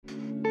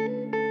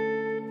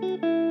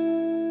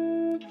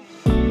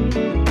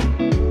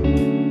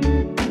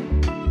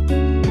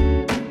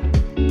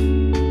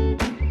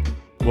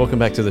Welcome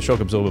back to the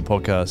Shock Absorber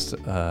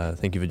podcast.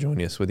 Thank you for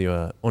joining us, whether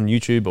you're on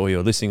YouTube or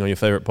you're listening on your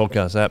favourite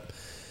podcast app.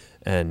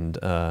 And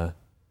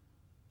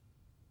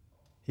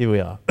here we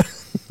are.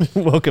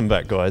 Welcome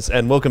back, guys.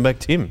 And welcome back,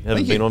 Tim.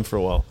 Haven't been on for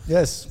a while.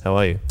 Yes. How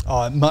are you?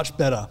 Oh, much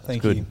better.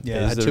 Thank Good. you.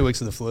 Yeah, I had 2 weeks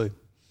of the flu.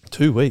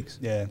 2 weeks?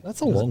 Yeah.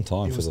 That's a long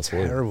time it for was the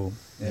flu. terrible.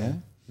 Yeah.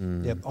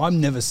 Yep.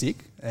 I'm never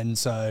sick. And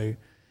so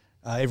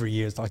every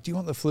year it's like, do you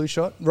want the flu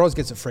shot? Roz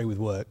gets it free with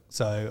work.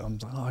 So I'm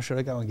like, oh, should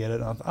I go and get it?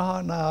 And I'm like,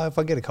 oh, no, if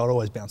I get a cold, I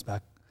always bounce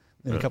back.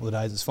 In a couple of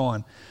days, it's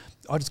fine.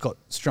 I just got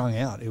strung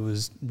out. It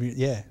was,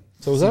 yeah.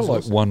 So was that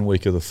like 1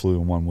 week of the flu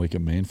and 1 week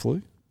of man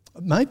flu?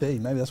 Maybe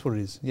that's what it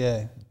is.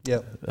 Yeah.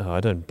 Yep.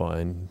 I don't buy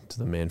into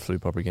the man flu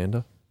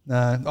propaganda.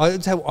 No, I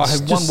had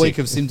 1 week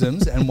of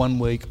symptoms and 1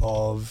 week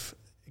of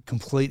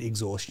complete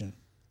exhaustion.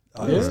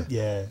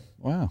 Yeah.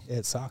 Wow. Yeah,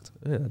 it sucked.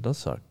 Yeah, that does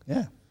suck.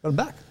 Yeah. But I'm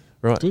back.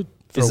 Right. Good.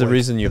 Is the week,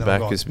 reason you're and then I'm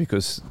back gone. is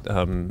because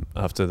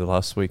after the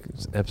last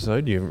week's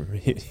episode, you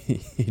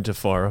had to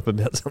fire up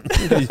about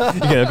something?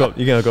 you're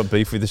gonna got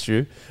beef with the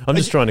Stu? I'm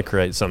just trying to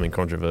create something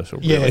controversial.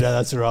 Really. Yeah, no,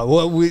 that's all right.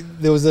 Well,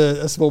 there was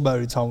a small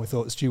moment in time we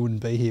thought Stu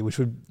wouldn't be here, which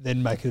would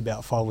then make it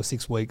about 5 or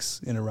 6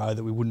 weeks in a row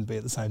that we wouldn't be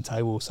at the same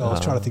table. So I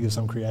was trying to think of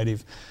some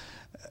creative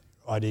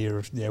idea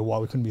of why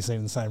we couldn't be seen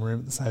in the same room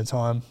at the same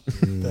time.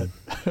 But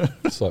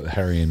It's like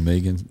Harry and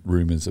Meghan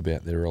rumours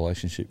about their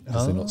relationship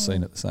because they're not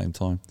seen at the same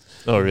time.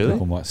 Oh, really?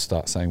 People might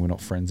start saying we're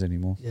not friends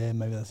anymore. yeah,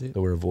 maybe that's it.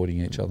 That we're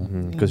avoiding each other.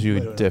 Because you I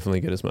would don't know.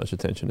 definitely get as much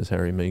attention as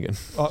Harry and Meghan.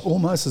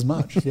 Almost as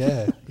much.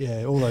 Yeah,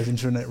 yeah. All those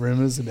internet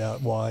rumours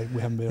about why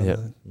we haven't been Yeah.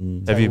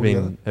 on the Have you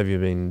table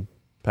been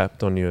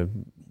papped on your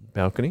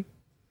balcony?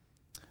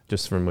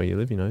 Just from where you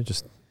live,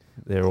 just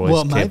they're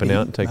always camping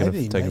out and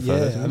taking photos.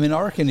 Yeah, I mean,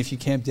 I reckon if you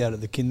camped out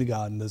at the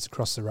kindergarten that's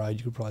across the road,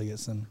 you could probably get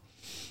some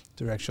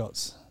direct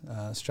shots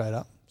straight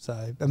up.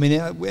 So, I mean,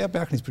 our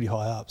balcony's pretty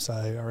high up, so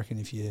I reckon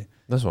if you,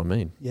 That's what I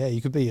mean. you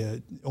could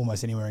be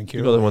almost anywhere in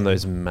You've Kirrawee. got one of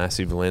those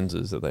massive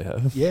lenses that they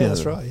have. Yeah,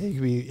 that's right. Yeah, you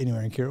could be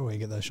anywhere in Kirrawee and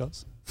get those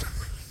shots.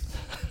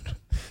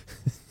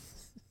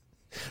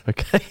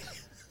 Okay.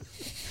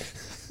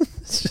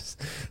 It's just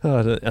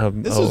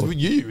This is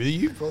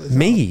you probably.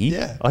 me.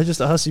 Yeah. I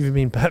just asked if you've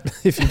been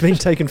if you've been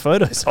taking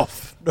photos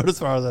off. Not as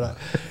far as I know.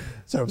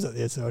 Sorry, I was at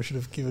the answer I should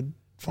have given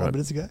 5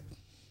 minutes ago.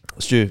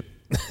 Stu,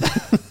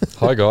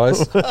 Hi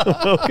guys.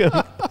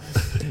 welcome.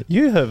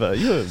 You have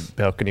a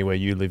balcony where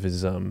you live.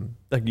 Is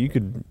like you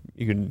could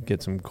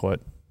get some quite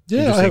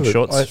interesting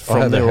shots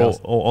from there or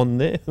on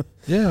there.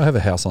 Yeah, I have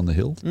a house on the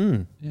hill.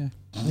 Yeah.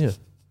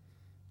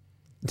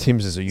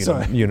 Tim's is a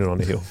Sorry. unit on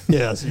a hill.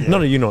 Yeah,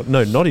 Not a unit.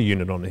 No, not a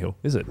unit on a hill,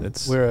 is it?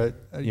 It's we're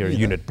you're a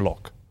unit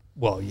block.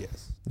 Well,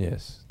 yes.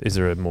 Yes. Is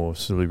there a more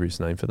salubrious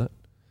name for that?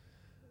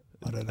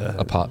 I don't know.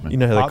 Apartment. You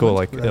know how they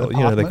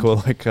call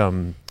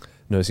Apartment?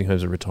 nursing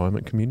homes a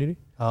retirement community.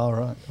 Oh,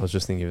 right. I was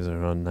just thinking of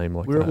a name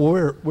like We're that.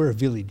 we're a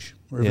village.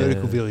 We're a Yeah.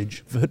 vertical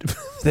village.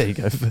 There you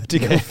go,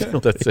 vertical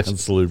village. That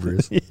sounds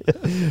salubrious.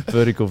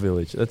 Vertical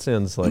village. That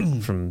sounds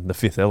like from The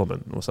Fifth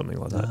Element or something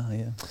like that. Ah,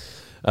 yeah.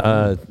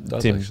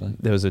 Does Tim, actually.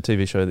 there was a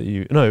TV show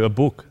a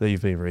book that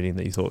you've been reading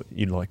that you thought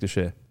you'd like to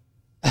share.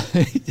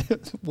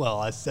 Well,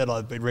 I said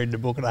I'd been reading a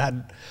book and I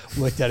hadn't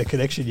worked out a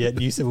connection yet,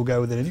 and you said we'll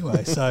go with it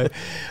anyway. So,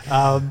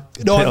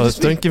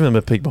 Don't give them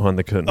a peek behind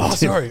the curtain. Oh,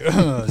 sorry,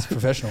 it's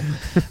professional.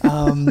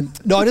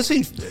 No, I just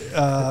been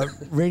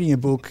reading a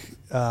book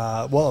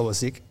while I was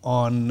sick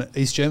on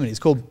East Germany. It's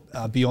called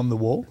Beyond the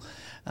Wall,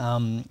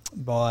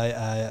 by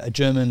a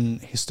German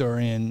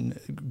historian.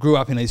 Grew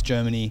up in East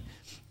Germany,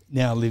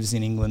 now lives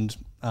in England.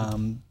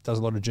 Does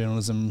a lot of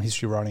journalism,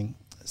 history writing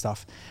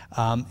stuff,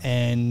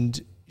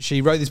 and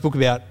she wrote this book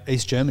about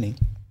East Germany,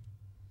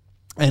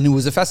 and it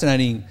was a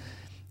fascinating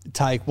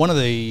take.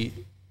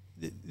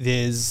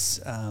 There's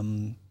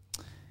the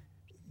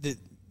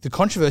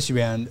controversy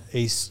around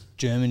East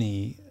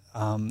Germany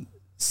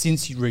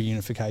since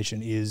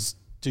reunification is,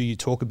 do you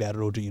talk about it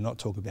or do you not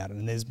talk about it?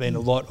 And there's been a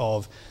lot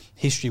of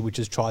history which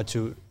has tried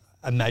to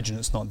imagine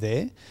it's not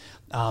there.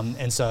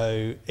 And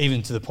so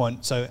even to the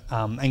point,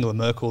 Angela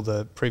Merkel,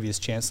 the previous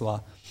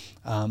chancellor,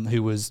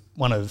 who was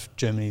one of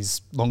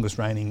Germany's longest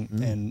reigning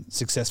and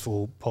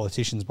successful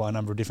politicians by a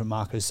number of different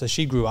markers. So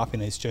she grew up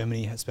in East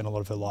Germany, has spent a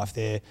lot of her life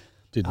there.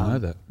 Didn't know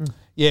that.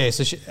 Yeah,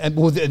 so and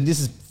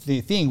this is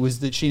the thing, was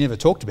that she never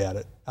talked about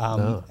it.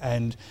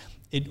 And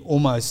it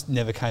almost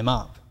never came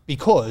up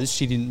because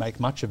she didn't make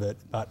much of it.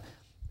 But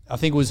I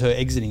think it was her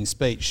exiting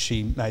speech,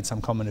 she made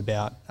some comment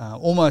about,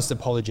 almost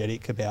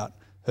apologetic about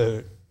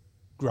her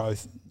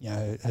growth,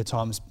 her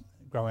times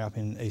growing up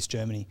in East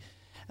Germany.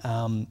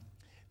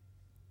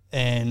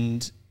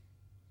 And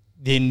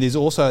then there's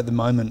also at the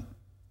moment,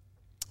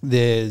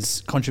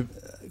 there's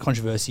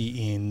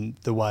controversy in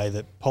the way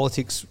that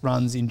politics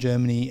runs in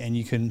Germany, and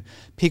you can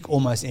pick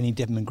almost any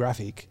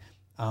demographic,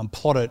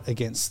 plot it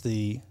against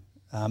the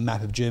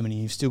map of Germany.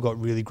 You've still got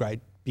really great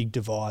big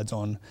divides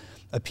on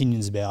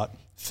opinions about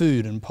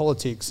food and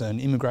politics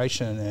and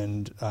immigration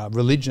and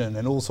religion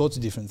and all sorts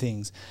of different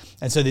things.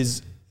 And so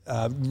there's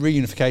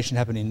reunification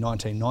happened in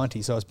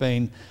 1990, so it's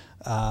been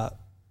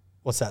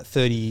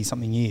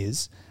 30-something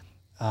years.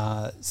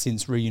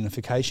 since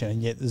reunification,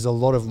 and yet there's a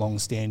lot of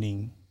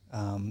long-standing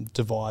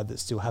divide that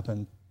still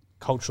happened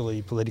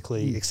culturally,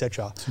 politically,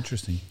 etc. It's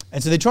interesting.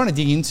 And so they're trying to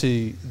dig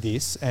into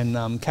this,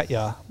 and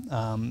Katja,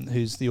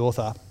 who's the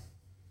author,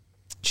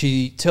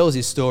 she tells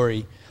this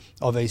story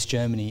of East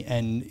Germany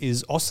and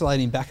is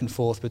oscillating back and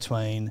forth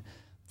between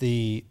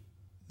the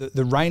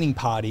reigning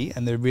party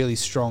and the really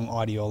strong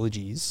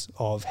ideologies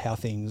of how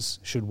things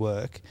should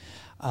work.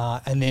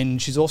 And then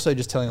she's also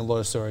just telling a lot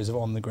of stories of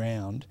on the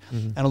ground.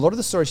 And a lot of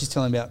the stories she's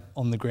telling about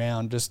on the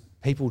ground, just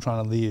people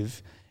trying to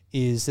live,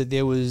 is that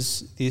there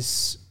was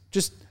this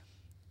just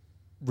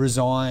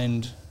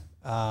resigned,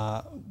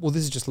 well,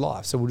 this is just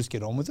life, so we'll just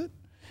get on with it.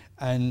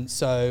 And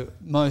so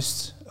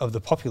most of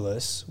the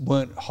populace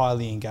weren't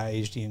highly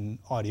engaged in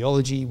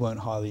ideology,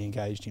 weren't highly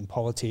engaged in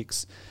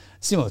politics,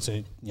 similar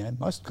to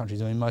most countries.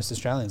 I mean, most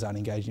Australians aren't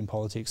engaged in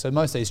politics. So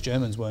most East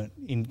Germans weren't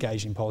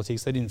engaged in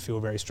politics. They didn't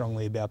feel very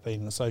strongly about being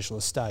in a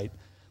socialist state.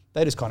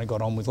 They just kind of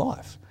got on with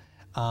life.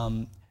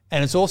 And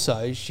it's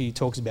also, she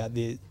talks about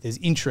there's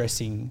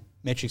interesting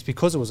metrics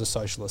because it was a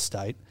socialist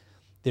state.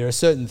 There are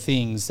certain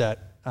things that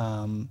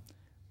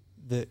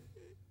the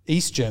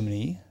East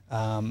Germany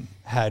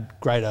had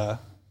greater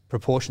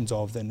proportions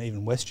of than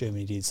even West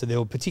Germany did. So there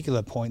were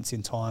particular points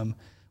in time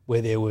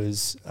where there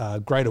was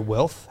greater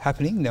wealth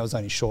happening. That was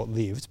only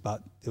short-lived,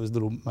 but there was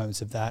little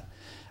moments of that.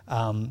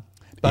 In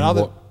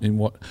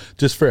what?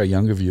 Just for our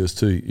younger viewers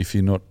too, if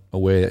you're not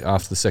aware,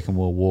 after the Second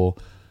World War,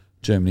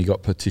 Germany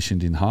got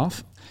partitioned in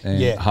half,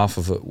 and half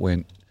of it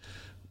went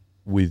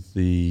with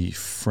the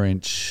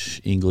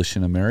French, English,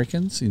 and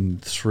Americans in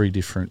 3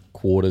 different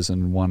quarters,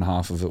 and one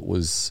half of it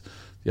was.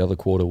 The other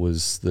quarter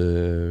was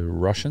the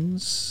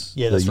Russians,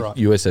 that's right.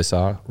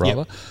 USSR rather.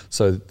 Yep.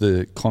 So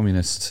the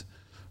communist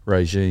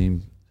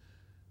regime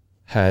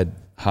had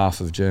half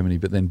of Germany,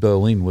 but then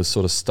Berlin was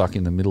sort of stuck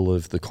in the middle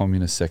of the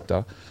communist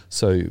sector.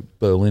 So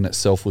Berlin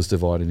itself was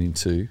divided in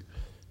 2,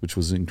 which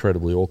was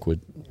incredibly awkward,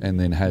 and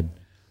then had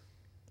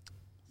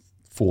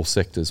 4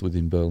 sectors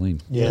within Berlin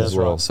as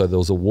well. Right. So there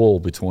was a wall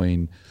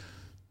between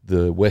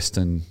the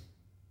Western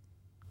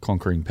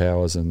conquering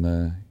powers and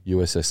the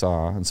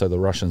USSR, and so the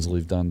Russians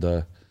lived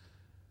under,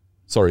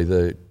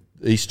 the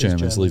East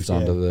Germans lived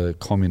under the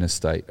communist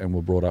state and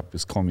were brought up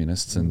as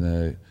communists, and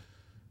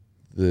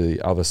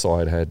the other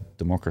side had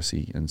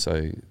democracy, and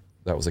so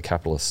that was a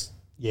capitalist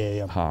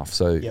half.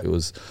 So it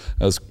was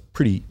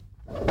pretty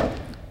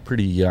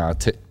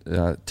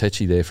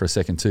tetchy there for a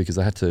second too, because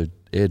they had to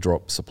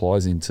airdrop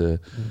supplies into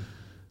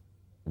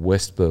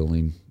West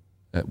Berlin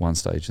at one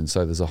stage, and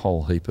so there's a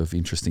whole heap of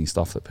interesting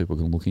stuff that people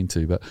can look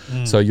into. But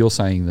so you're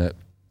saying that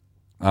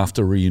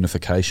after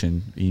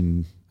reunification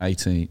in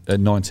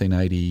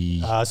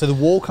 1980, so the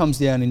wall comes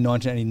down in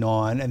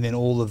 1989, and then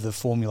all of the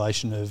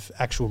formulation of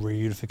actual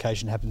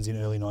reunification happens in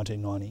early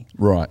 1990.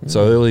 Right.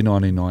 So early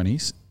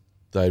 1990s,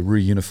 they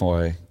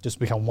reunify, just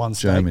become one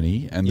state.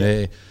 Germany, and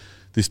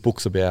this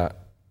book's about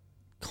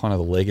kind of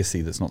the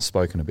legacy that's not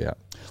spoken about.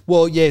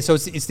 Well, so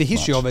it's the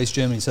history of East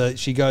Germany. So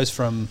she goes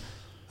from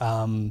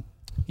the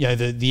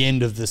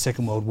end of the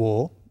Second World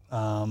War,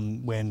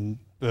 when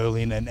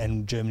Berlin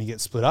and Germany get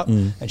split up,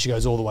 and she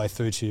goes all the way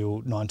through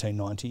to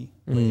 1990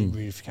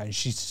 reunification.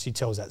 She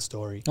tells that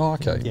story. Oh,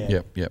 okay.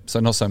 Yep. So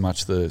not so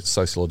much the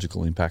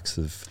sociological impacts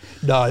of...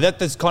 No,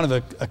 there's kind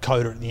of a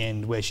coda at the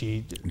end where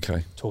she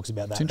talks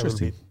about that. It's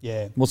interesting. A little bit.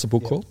 Yeah. What's the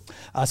book called?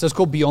 So it's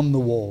called Beyond the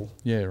Wall.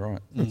 Yeah,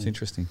 right. That's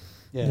interesting.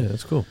 Yeah,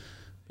 that's cool.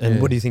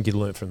 And what do you think you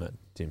learned from that,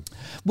 Tim?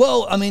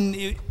 Well, I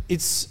mean,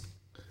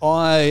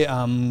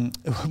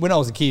 when I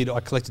was a kid,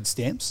 I collected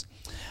stamps,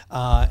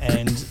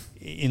 and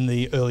in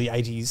the early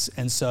 80s,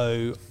 and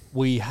so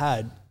we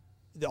had,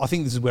 I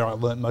think this is where I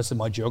learned most of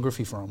my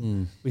geography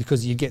from,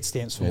 because you get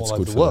stamps from all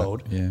over the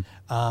world.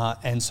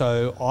 And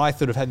so I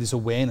sort of had this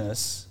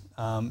awareness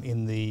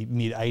in the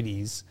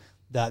mid-80s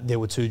that there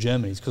were 2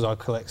 Germanys, because I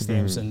collect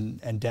stamps,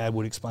 and Dad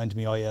would explain to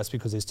me, that's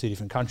because there's 2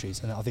 different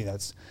countries, and I think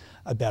that's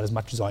about as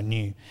much as I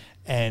knew.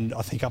 And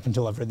I think up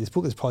until I've read this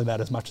book, it's probably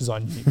about as much as I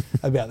knew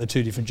about the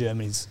 2 different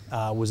Germanys,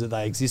 was that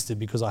they existed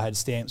because I had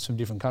stamps from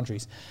different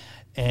countries.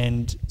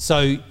 And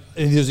so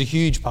there's a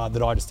huge part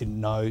that I just didn't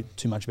know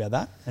too much about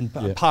that. And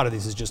part of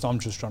this is just I'm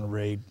just trying to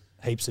read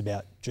heaps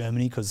about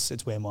Germany because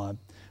it's where my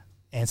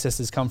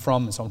ancestors come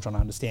from, and so I'm trying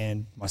to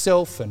understand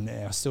myself and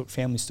our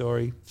family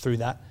story through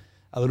that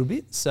a little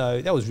bit.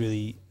 So that was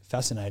really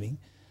fascinating.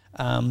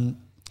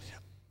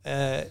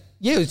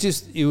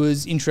 It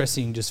was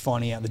interesting just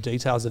finding out the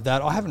details of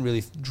that. I haven't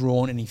really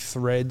drawn any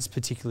threads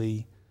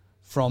particularly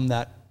from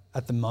that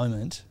at the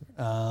moment.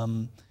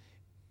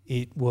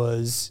 It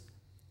was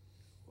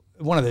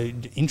one of the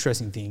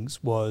interesting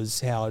things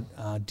was how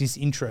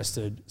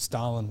disinterested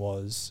Stalin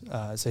was.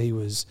 So he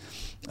was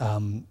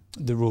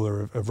the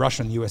ruler of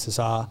Russia and the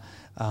USSR,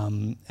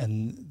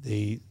 and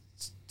the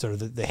sort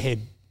of the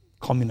head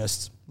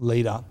communist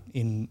leader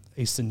in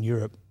Eastern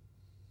Europe.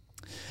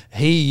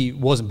 He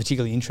wasn't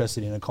particularly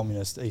interested in a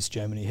communist East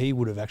Germany. He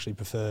would have actually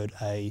preferred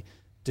a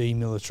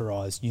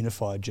demilitarised,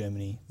 unified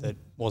Germany that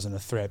wasn't a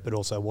threat, but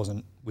also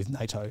wasn't with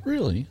NATO.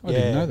 Really? I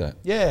didn't know that.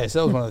 Yeah, so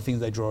that was one of the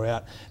things they draw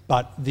out.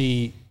 But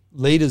the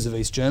leaders of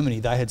East Germany,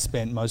 they had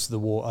spent most of the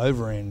war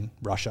over in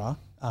Russia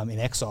in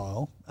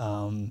exile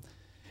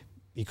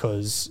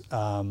because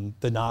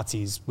the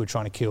Nazis were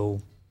trying to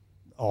kill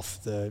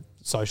off the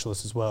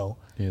socialists as well.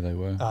 Yeah, they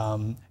were.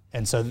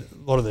 And so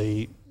a lot of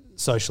the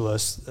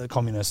socialist,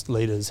 communist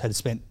leaders had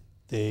spent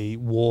the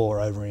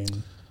war over in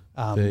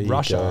There you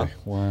Russia.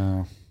 go.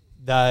 Wow.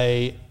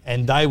 They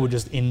were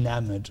just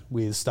enamored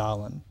with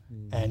Stalin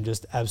and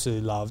just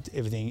absolutely loved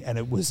everything, and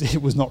it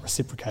was not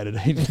reciprocated.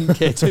 He didn't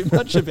care too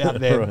much about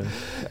them. Right.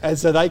 And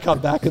so they come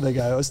back and they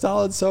go, "Oh,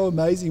 Stalin's so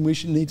amazing, we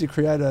should need to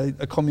create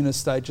a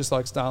communist state just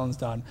like Stalin's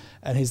done."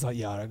 And he's like,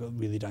 "Yeah, I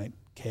really don't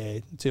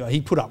care too."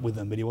 He put up with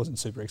them, but he wasn't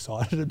super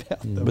excited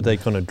about them. But they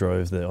kind of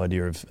drove the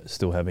idea of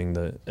still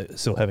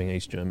having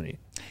East Germany.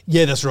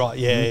 Yeah, that's right.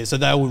 Yeah, so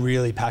they were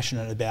really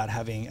passionate about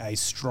having a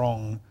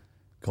strong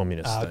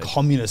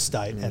Communist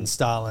state. and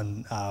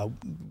Stalin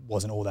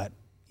wasn't all that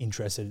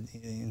interested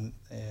in.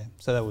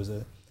 So that was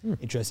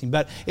interesting.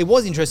 But it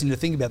was interesting to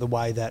think about the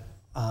way that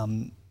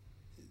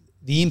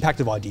the impact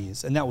of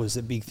ideas, and that was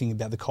a big thing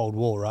about the Cold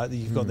War, right? That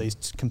you've got these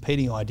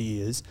competing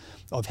ideas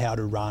of how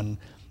to run,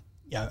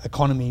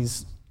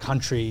 economies,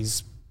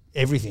 countries,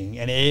 everything,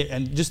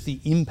 and just the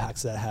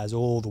impacts that has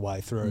all the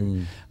way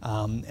through,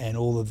 and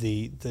all of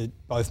the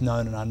both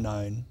known and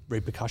unknown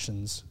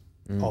repercussions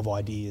of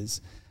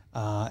ideas.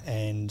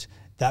 And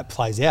that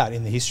plays out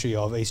in the history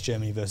of East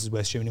Germany versus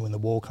West Germany. When the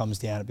wall comes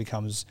down, it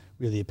becomes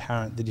really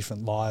apparent the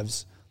different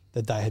lives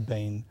that they had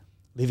been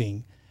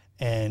living.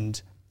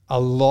 And a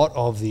lot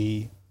of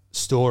the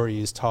story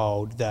is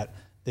told that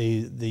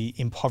the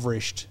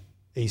impoverished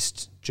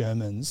East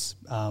Germans,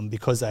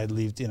 because they had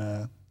lived in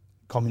a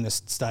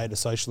communist state, a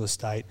socialist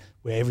state,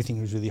 where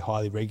everything was really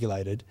highly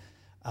regulated,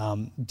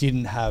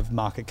 didn't have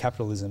market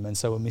capitalism, and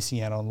so were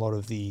missing out on a lot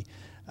of the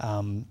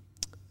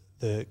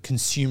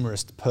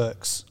consumerist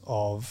perks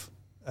of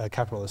a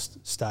capitalist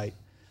state.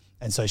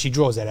 And so she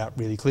draws that out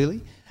really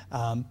clearly.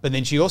 But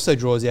then she also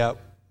draws out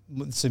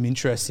some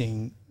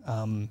interesting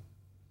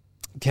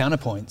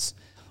counterpoints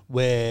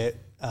where,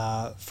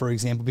 for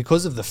example,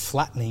 because of the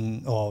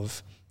flattening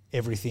of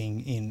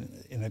everything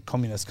in a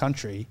communist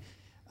country,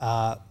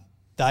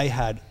 they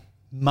had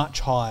much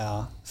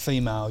higher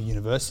female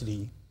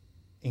university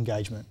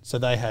engagement. So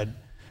they had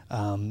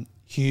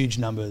huge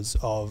numbers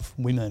of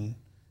women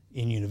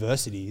in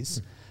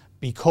universities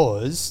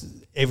because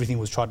everything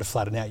was tried to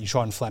flatten out. You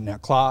try and flatten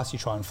out class, you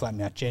try and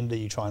flatten out gender,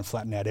 you try and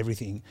flatten out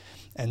everything.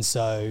 And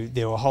so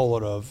there were a whole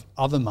lot of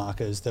other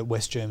markers that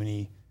West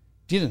Germany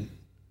didn't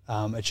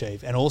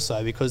achieve. And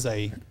also because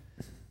they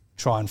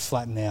try and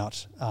flatten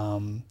out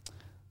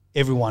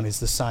everyone is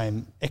the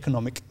same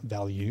economic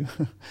value,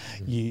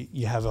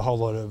 you have a whole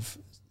lot of,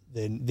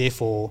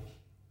 therefore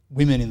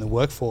women in the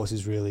workforce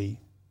is really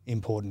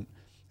important.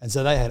 And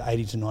so they had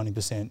 80 to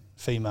 90%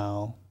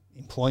 female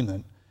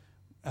employment,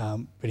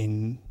 but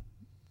in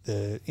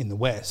the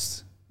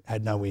West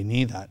had nowhere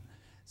near that.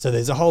 So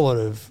there's a whole lot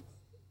of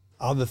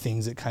other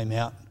things that came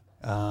out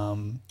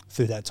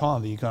through that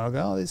time that you kind of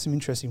go, oh, there's some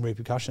interesting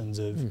repercussions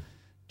of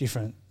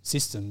different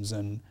systems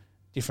and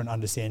different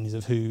understandings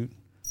of who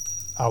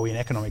are we an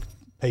economic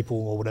people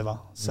or whatever.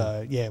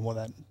 So what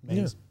that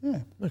means. Yeah.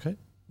 Okay.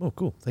 Well,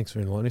 cool. Thanks for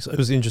enlightening. So it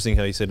was interesting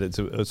how you said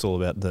it's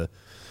all about the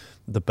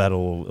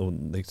battle,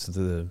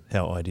 or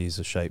how ideas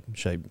are shape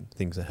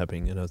things are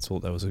happening, and I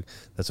thought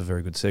that's a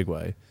very good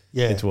segue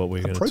into what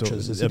we're going to talk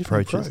about.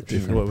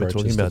 Approaches, what we're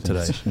talking about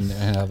today, and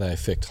how they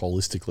affect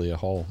holistically a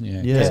whole.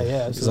 Yeah.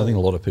 Because I think a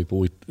lot of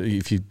people,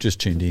 if you just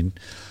tuned in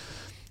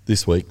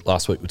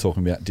last week we're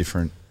talking about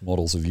different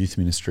models of youth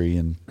ministry,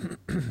 and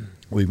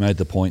we made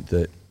the point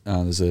that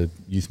there's a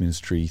youth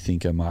ministry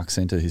thinker, Mark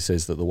Center, who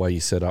says that the way you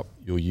set up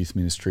your youth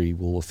ministry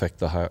will affect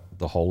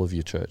the whole of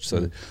your church.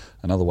 So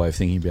another way of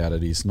thinking about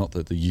it is not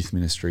that the youth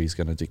ministry is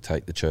going to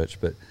dictate the church,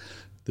 but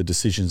the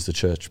decisions the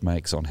church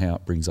makes on how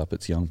it brings up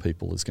its young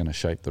people is going to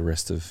shape the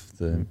rest of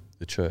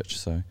the church.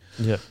 So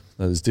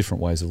there's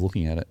different ways of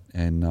looking at it.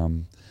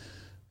 And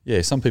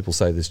some people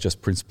say there's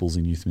just principles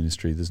in youth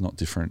ministry. There's not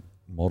different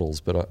models,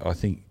 but I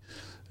think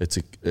it's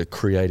a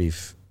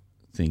creative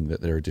thing that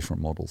there are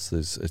different models.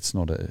 It's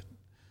not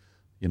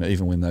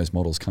even when those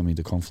models come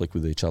into conflict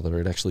with each other,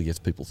 it actually gets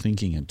people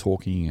thinking and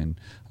talking and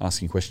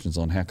asking questions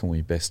on how can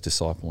we best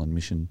disciple and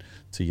mission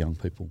to young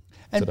people.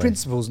 And today.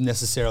 Principles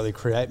necessarily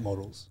create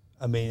models.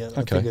 I mean,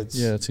 I think it's...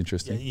 Yeah, that's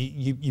interesting.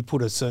 You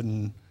put a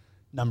certain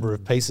number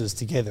of pieces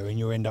together and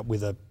you end up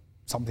with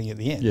something at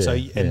the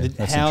end.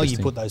 How you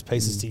put those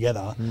pieces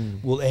together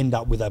will end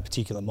up with a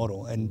particular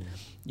model. And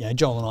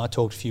Joel and I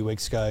talked a few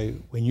weeks ago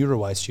when you were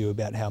away, Stu,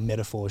 about how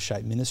metaphors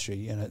shape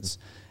ministry, and it's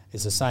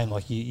the same.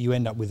 Like you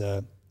end up with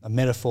a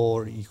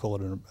metaphor, you call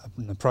it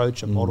an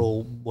approach, a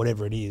model,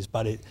 whatever it is,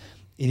 but it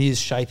is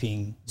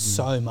shaping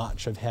so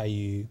much of how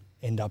you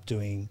end up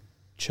doing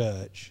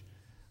church.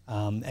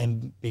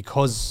 And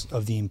because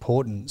of the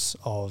importance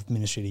of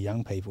ministry to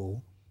young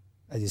people,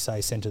 as you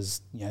say,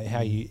 centres, how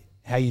you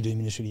do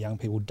ministry to young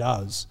people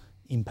does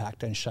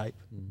impact and shape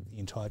the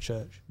entire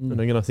church. And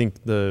again, I think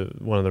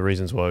one of the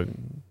reasons why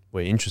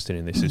we're interested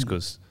in this is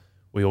because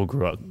we all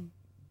grew up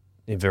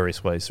in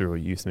various ways through a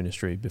youth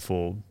ministry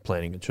before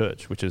planning a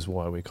church, which is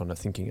why we're kind of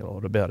thinking a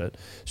lot about it.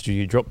 Stu,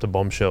 you dropped a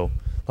bombshell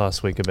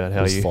last week about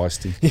how you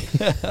feisty,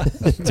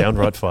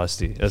 downright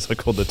feisty, as I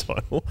called the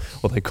title,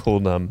 or they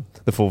called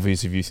the 4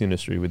 Views of Youth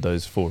Ministry with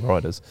those 4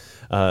 writers.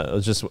 I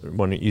was just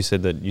wondering, you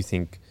said that you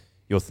think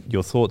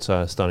your thoughts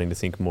are starting to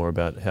think more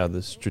about how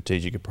the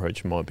strategic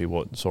approach might be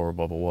what Soul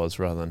Revival was,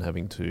 rather than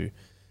having to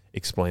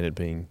explain it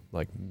being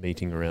like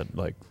meeting around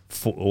like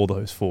all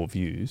those 4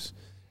 views.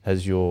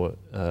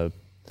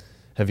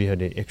 Have you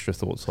had any extra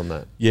thoughts on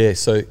that? Yeah,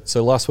 so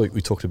last week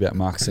we talked about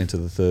Mark Center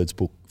III's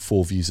book,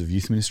 4 Views of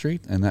Youth Ministry,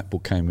 and that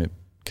book came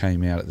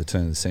out at the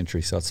turn of the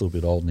century, so it's a little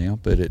bit old now,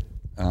 but it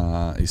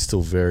is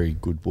still a very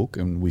good book.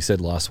 And we said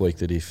last week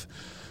that if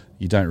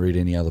you don't read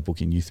any other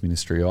book in youth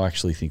ministry, I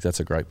actually think that's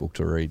a great book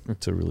to read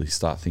to really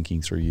start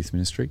thinking through youth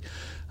ministry.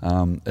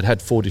 It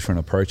had 4 different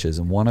approaches,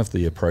 and one of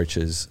the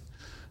approaches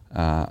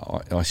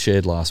I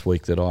shared last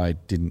week that I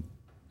didn't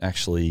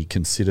actually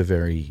consider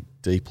very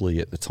deeply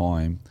at the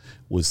time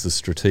was the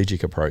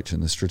strategic approach.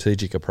 And the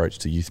strategic approach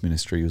to youth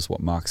ministry was what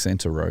Mark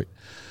Center wrote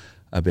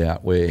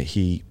about, where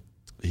he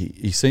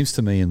seems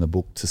to me in the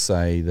book to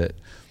say that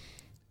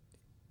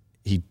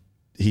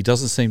he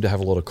doesn't seem to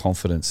have a lot of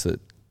confidence that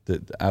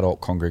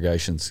adult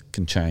congregations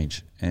can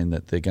change, and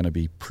that they're going to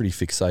be pretty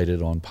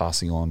fixated on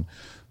passing on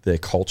their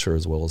culture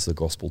as well as the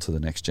gospel to the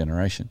next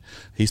generation.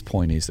 His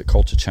point is that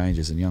culture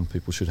changes, and young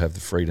people should have the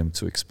freedom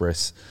to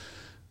express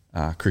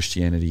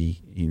Christianity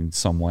in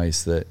some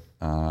ways that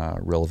are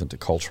relevant to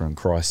culture and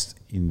Christ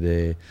in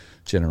their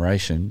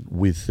generation,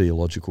 with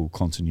theological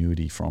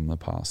continuity from the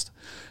past.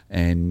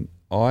 And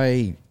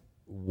I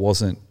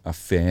wasn't a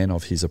fan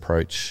of his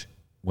approach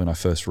when I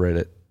first read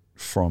it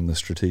from the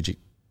strategic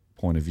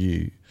point of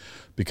view,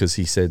 because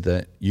he said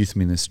that youth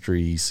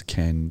ministries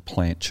can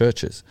plant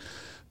churches,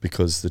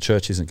 because the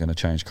church isn't going to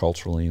change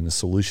culturally, and the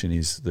solution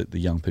is that the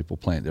young people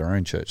plant their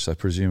own church. So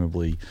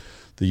presumably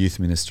the youth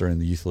minister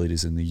and the youth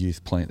leaders in the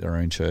youth plant their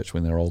own church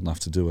when they're old enough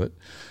to do it.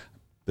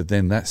 But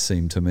then that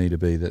seemed to me to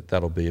be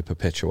that'll be a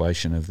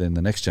perpetuation of, then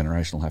the next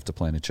generation will have to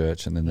plant a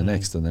church, and then the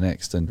next and the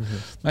next, and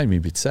made me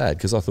a bit sad,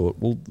 because I thought,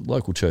 well,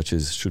 local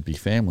churches should be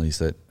families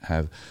that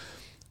have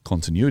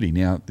continuity.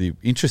 Now, the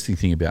interesting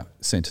thing about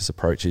Center's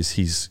approach is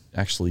he's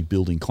actually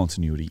building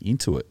continuity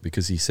into it,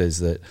 because he says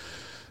that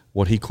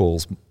what he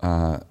calls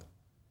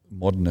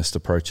modernist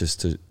approaches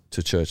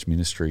to church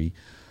ministry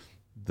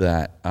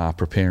that are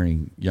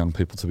preparing young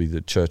people to be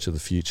the church of the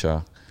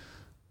future,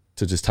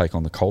 to just take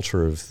on the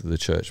culture of the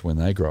church when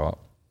they grow up,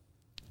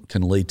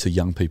 can lead to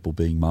young people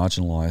being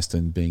marginalised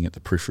and being at the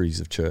peripheries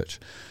of church.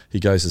 He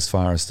goes as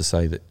far as to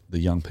say that the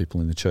young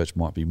people in the church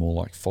might be more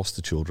like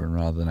foster children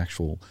rather than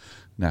actual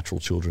natural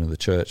children of the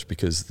church,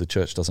 because the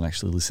church doesn't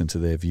actually listen to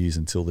their views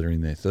until they're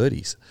in their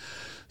 30s.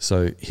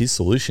 So his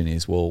solution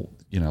is, well,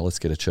 let's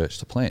get a church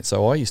to plant.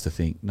 So I used to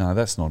think, no,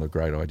 that's not a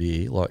great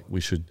idea. Like,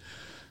 we should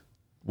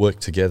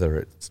work together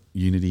at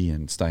unity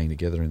and staying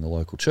together in the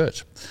local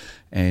church.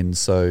 And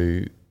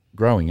so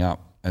growing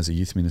up as a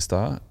youth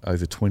minister,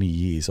 over 20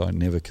 years, I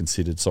never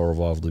considered Soul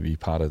Revival to be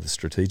part of the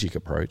strategic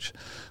approach.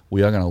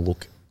 We are going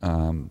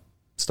to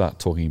start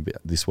talking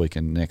about this week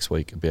and next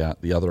week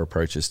about the other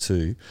approaches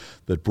too.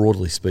 But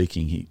broadly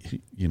speaking,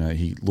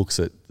 he looks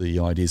at the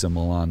ideas of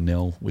Milan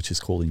Nell, which is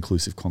called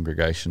inclusive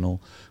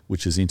congregational,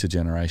 which is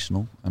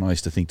intergenerational. And I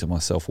used to think to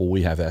myself, well,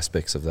 we have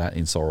aspects of that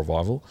in Soul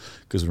Revival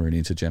because we're an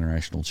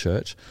intergenerational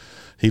church.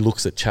 He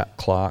looks at Chap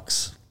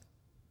Clark's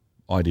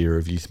idea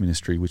of youth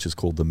ministry, which is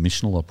called the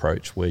missional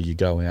approach, where you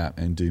go out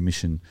and do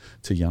mission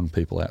to young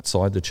people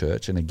outside the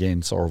church. And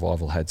again, Soul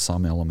Revival had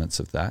some elements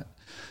of that,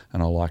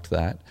 and I liked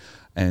that.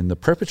 And the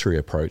preparatory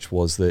approach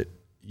was that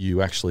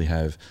you actually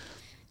have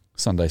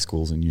Sunday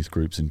schools and youth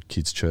groups and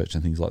kids' church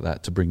and things like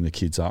that to bring the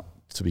kids up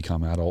to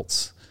become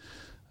adults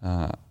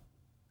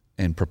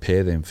and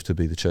prepare them to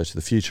be the church of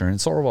the future.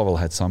 And Soul Revival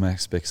had some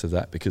aspects of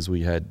that, because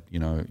we had,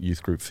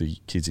 youth group for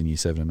kids in year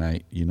 7 and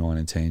 8, year 9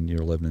 and 10, year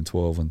 11 and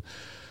 12, and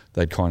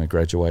they'd kind of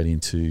graduate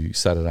into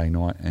Saturday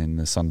night and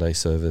the Sunday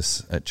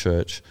service at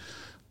church,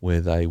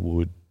 where they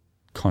would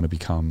kind of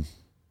become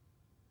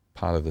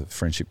part of the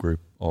friendship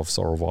group of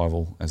Soul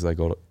Revival as they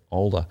got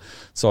older.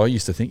 So I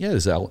used to think,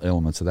 there's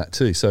elements of that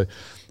too. So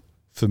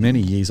for many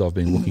years I've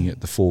been looking at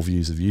the 4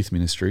 views of youth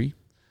ministry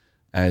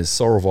as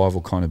Soul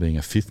Revival kind of being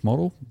a 5th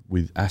model,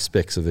 with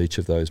aspects of each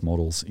of those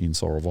models in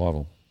Soul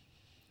Revival.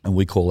 And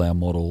we call our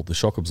model the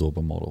shock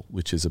absorber model,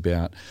 which is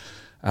about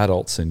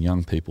adults and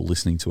young people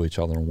listening to each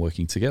other and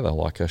working together.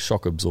 Like a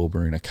shock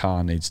absorber in a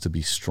car needs to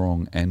be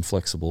strong and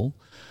flexible.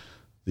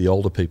 The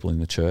older people in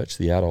the church,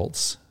 the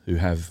adults who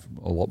have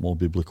a lot more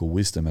biblical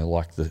wisdom, are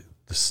like the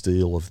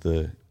steel of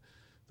the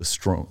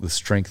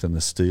strength and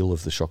the steel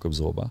of the shock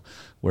absorber,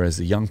 whereas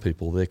the young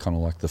people, they're kind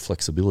of like the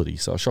flexibility.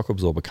 So a shock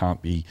absorber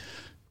can't be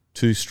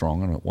too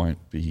strong and it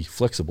won't be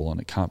flexible, and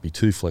it can't be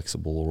too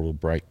flexible or it'll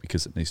break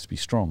because it needs to be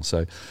strong.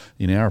 So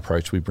in our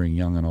approach, we bring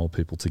young and old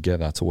people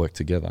together to work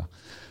together.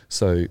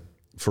 So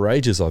for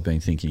ages I've been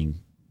thinking,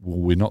 well,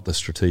 we're not the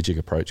strategic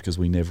approach because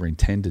we never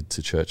intended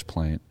to church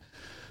plant.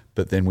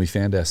 But then we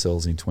found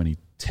ourselves in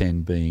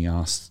 2010 being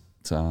asked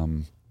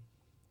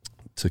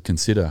to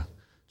consider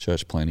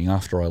church planting.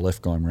 After I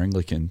left Guymer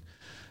Anglican,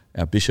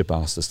 our bishop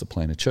asked us to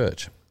plant a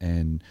church,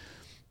 and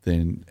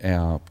then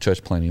our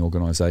church planting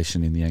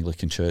organisation in the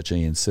Anglican Church,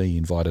 ENC,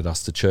 invited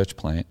us to church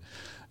plant,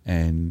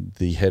 and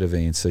the head of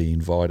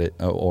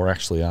ENC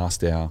actually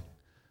asked our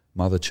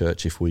mother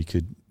church if we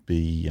could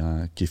be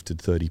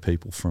gifted 30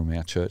 people from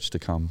our church to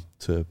come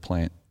to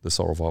plant the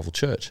Soul Revival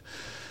Church.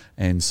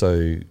 And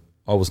so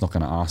I was not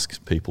going to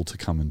ask people to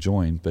come and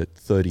join, but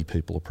 30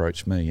 people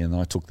approached me, and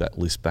I took that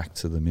list back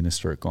to the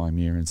minister at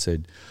Guymer and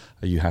said,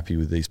 "Are you happy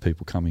with these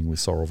people coming with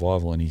Soul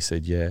Revival?" And he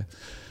said, "Yeah."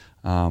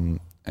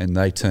 And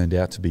they turned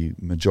out to be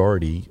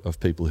majority of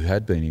people who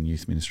had been in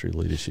youth ministry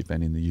leadership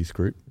and in the youth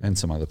group, and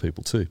some other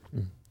people too.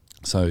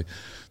 So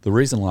the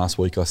reason last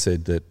week I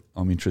said that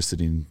I'm interested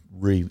in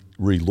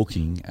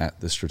re-looking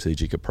at the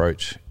strategic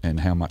approach and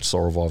how much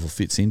Soul Revival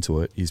fits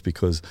into it is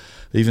because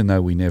even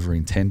though we never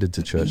intended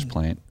to church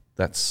plant,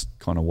 that's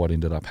kind of what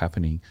ended up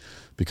happening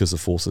because of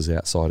forces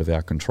outside of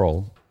our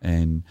control.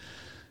 And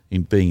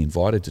in being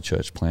invited to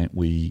church plant,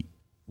 we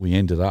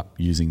ended up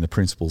using the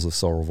principles of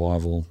Soul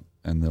Revival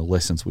and the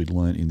lessons we'd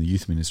learned in the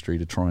youth ministry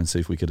to try and see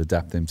if we could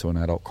adapt them to an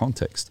adult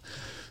context.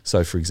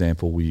 So, for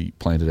example, we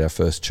planted our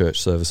first church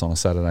service on a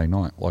Saturday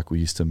night, like we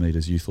used to meet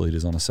as youth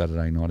leaders on a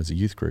Saturday night as a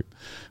youth group.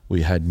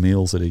 We had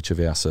meals at each of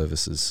our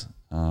services.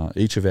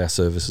 Each of our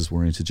services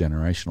were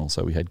intergenerational,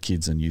 so we had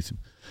kids and youth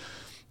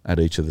at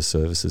each of the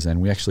services,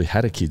 and we actually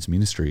had a kids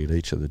ministry at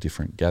each of the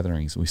different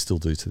gatherings, and we still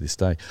do to this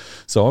day.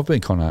 So I've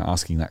been kind of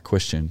asking that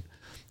question,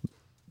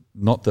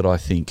 not that I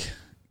think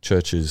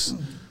churches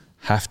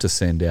have to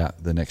send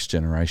out the next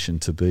generation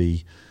to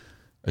be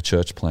a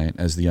church plant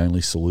as the only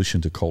solution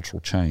to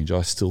cultural change.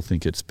 I still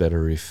think it's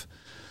better if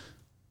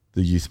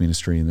the youth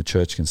ministry and the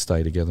church can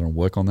stay together and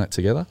work on that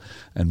together.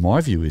 And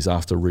my view is,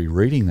 after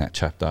rereading that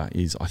chapter,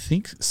 is I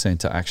think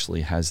Centre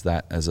actually has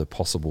that as a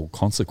possible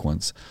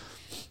consequence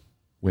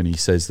when he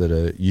says that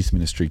a youth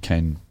ministry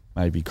can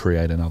maybe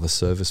create another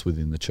service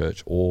within the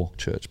church or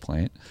church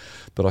plant.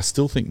 But I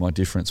still think my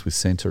difference with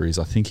Centre is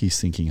I think he's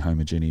thinking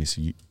homogeneous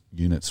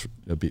units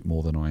a bit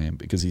more than I am,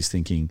 because he's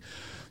thinking,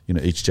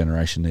 each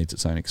generation needs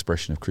its own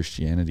expression of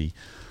Christianity.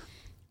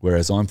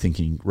 Whereas I'm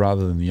thinking,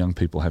 rather than the young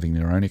people having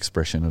their own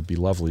expression, it'd be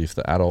lovely if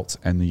the adults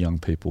and the young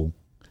people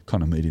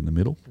kind of meet in the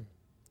middle,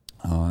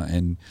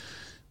 and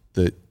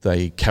that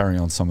they carry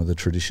on some of the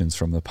traditions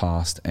from the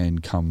past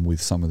and come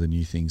with some of the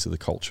new things of the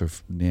culture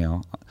of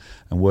now,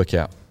 and work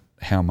out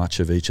how much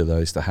of each of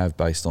those to have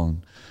based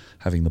on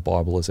having the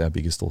Bible as our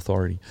biggest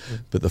authority.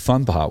 But the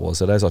fun part was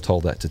that as I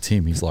told that to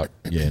Tim, he's like,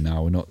 "Yeah,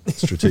 no, we're not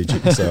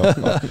strategic." So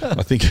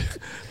I think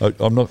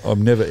I've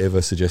never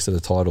ever suggested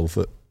a title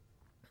for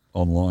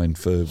online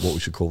for what we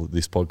should call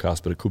this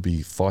podcast, but it could be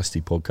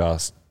Feisty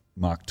Podcast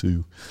Mark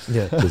II.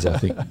 Yeah, because I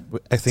think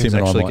things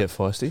actually get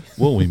feisty.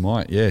 Well, we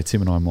might. Yeah,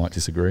 Tim and I might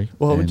disagree.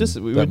 Well,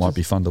 that might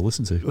be fun to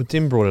listen to. Well,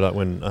 Tim brought it up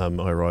when I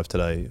arrived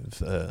today.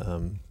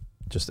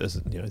 Just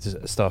as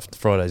staff,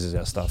 Fridays is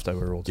our staff day.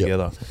 We're all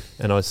together,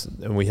 and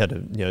we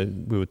had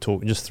we were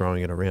talking, just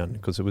throwing it around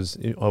because I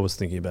was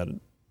thinking about it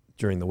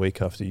during the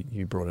week after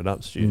you brought it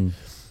up, Stu,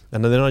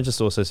 and then I just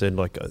also said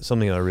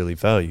something I really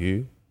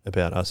value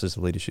about us as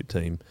a leadership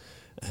team,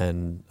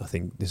 and I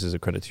think this is a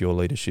credit to your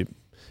leadership,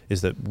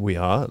 is that we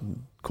are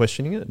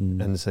questioning it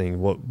and saying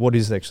what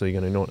is actually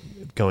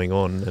going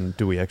on, and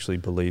do we actually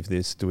believe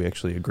this? Do we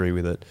actually agree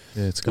with it?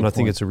 Yeah, it's a good and I point.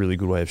 think it's a really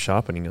good way of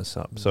sharpening us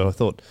up. So I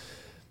thought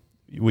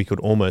we could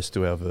almost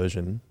do our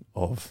version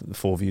of the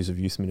 4 views of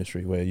youth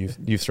ministry, where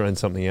you've thrown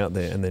something out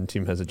there, and then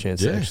Tim has a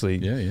chance to actually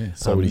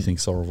So what do you think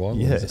Soul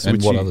Revival is, so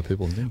and what other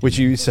people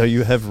think? So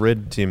you have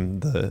read, Tim,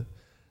 the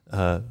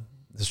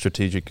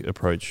strategic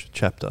approach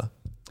chapter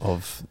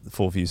of the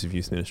 4 views of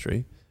youth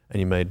ministry, and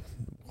you made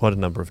quite a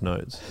number of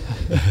notes.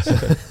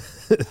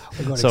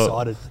 I got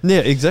excited.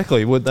 Yeah,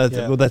 exactly. Well,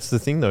 that's the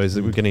thing, though, is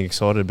that we're getting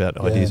excited about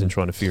ideas and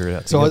trying to figure it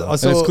out. So together.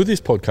 And it's good,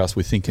 this podcast,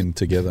 we're thinking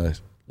together,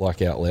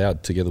 like out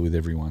loud, together with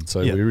everyone. So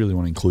we really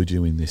want to include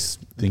you in this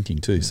thinking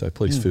too. So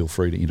please feel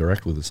free to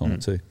interact with us on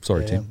it too.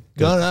 Sorry, Tim.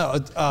 No.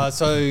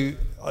 So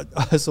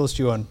I saw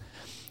Stu on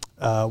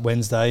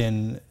Wednesday,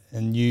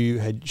 and you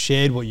had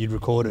shared what you'd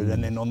recorded,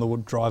 and then on the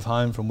drive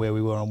home from where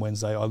we were on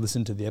Wednesday, I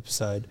listened to the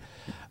episode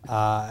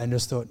and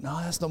just thought, no,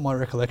 that's not my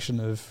recollection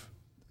of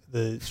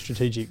the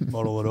strategic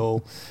model at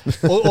all.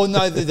 or no,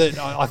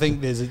 I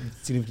think there's a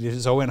significant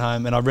difference. So I went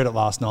home and I read it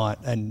last night,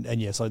 and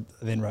yes, I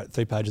then wrote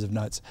 3 pages of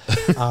notes.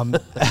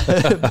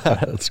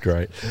 That's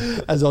great.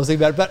 As I was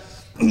thinking about it.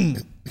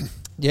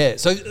 But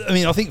so I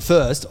mean, I think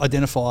first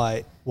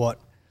identify what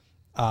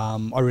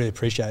I really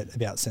appreciate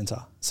about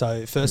Centre.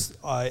 So first,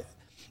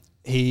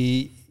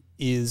 he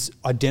is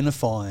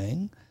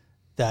identifying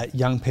that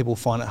young people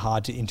find it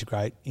hard to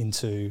integrate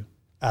into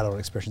adult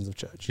expressions of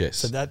church. Yes.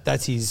 So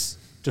that's his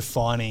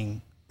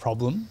defining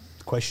problem,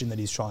 question that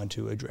he's trying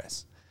to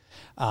address.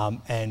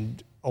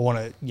 And I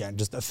want to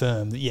just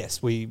affirm that,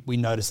 yes, we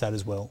notice that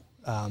as well,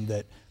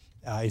 that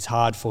it's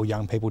hard for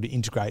young people to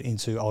integrate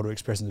into older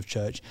expressions of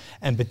church.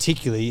 And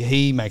particularly,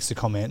 he makes the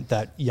comment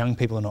that young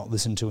people are not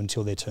listened to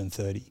until they turn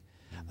 30.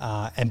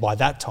 And by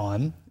that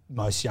time,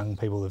 most young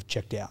people have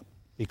checked out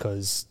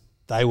because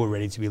they were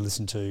ready to be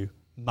listened to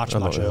much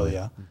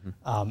earlier,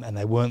 and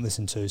they weren't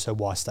listened to, so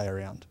why stay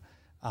around?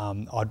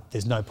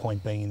 There's no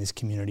point being in this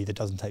community that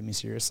doesn't take me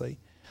seriously.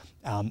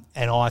 And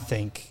I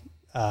think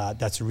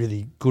that's a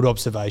really good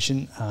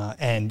observation,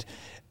 and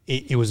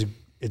it's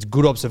a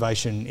good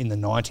observation in the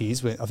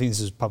 90s. I think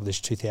this was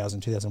published 2000,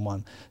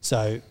 2001.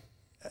 So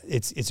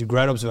it's a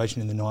great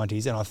observation in the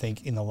 90s, and I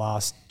think in the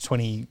last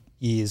 20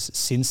 years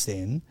since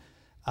then,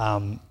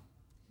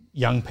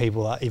 young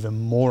people are even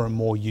more and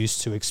more used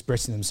to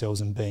expressing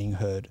themselves and being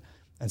heard.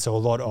 And so a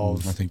lot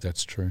of I think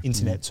that's true.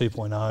 Internet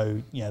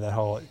 2.0, that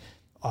whole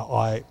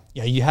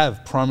you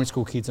have primary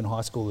school kids and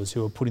high schoolers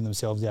who are putting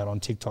themselves out on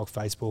TikTok,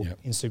 Facebook,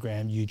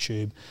 Instagram,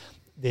 YouTube.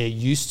 They're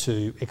used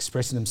to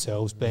expressing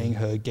themselves, being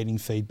heard, getting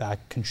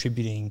feedback,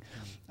 contributing,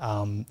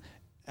 and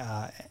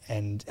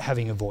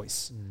having a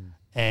voice.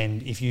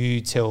 And if you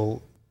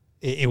tell,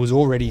 it was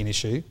already an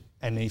issue,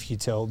 and if you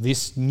tell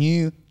this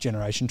new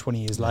generation 20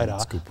 years later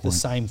the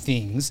same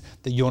things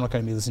that you're not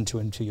going to be listened to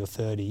until you're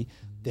 30,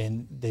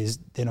 then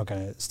they're not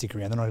going to stick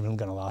around. They're not even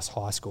going to last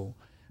high school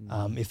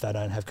if they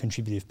don't have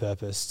contributive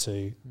purpose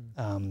to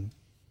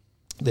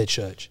their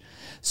church.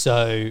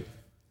 So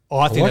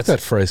I think like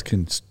that phrase,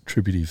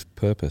 contributive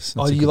purpose.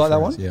 That's you like phrase.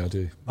 That one? Yeah,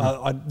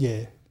 I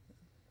do.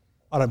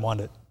 I don't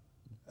mind it.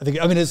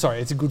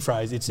 It's a good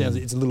phrase. It sounds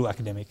it's a little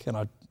academic, and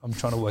I'm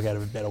trying to work out a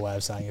better way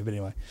of saying it. But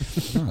anyway,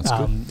 that's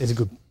good. It's a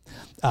good.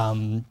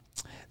 I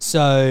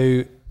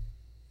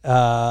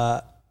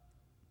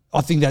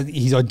think that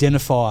he's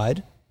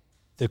identified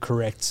the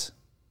correct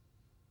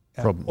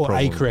problem.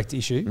 A correct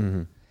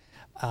issue,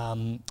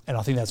 and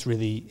I think that's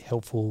really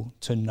helpful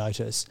to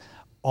notice.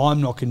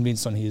 I'm not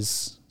convinced on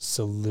his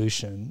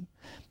solution.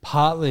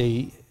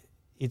 Partly,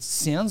 it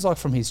sounds like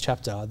from his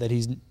chapter that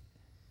he's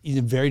in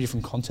a very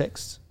different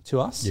context to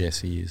us. Yes,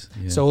 he is.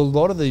 Yeah. So a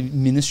lot of the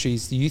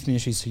ministries, the youth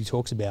ministries he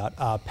talks about,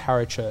 are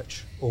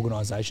parachurch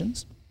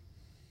organisations.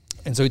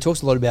 And so he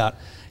talks a lot about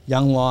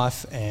Young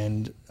Life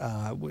and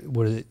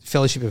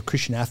Fellowship of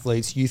Christian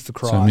Athletes, Youth for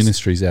Christ. So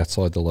ministries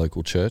outside the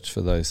local church,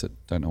 for those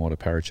that don't know what a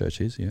parachurch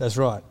is. Yeah, that's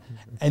right.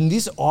 And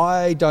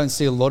I don't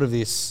see a lot of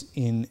this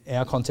in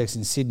our context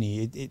in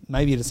Sydney.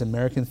 Maybe it's an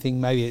American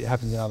thing, maybe it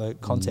happens in other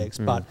contexts,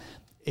 but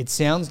it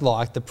sounds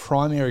like the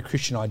primary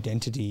Christian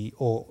identity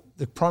or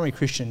the primary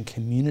Christian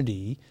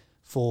community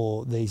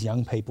for these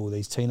young people,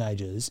 these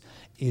teenagers,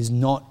 is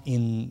not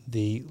in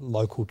the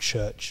local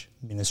church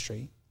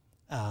ministry.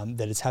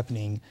 That it's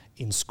happening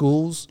in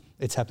schools,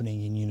 it's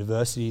happening in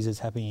universities, it's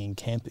happening in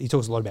camp. He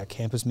talks a lot about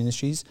campus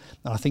ministries,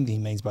 and I think he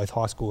means both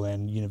high school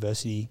and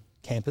university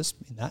campus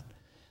in that.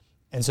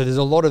 And so there's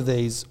a lot of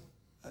these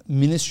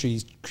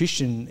ministries,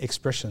 Christian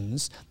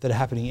expressions that are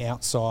happening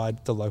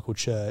outside the local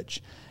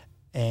church,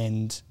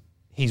 and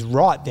he's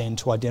right then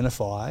to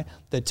identify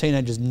that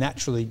teenagers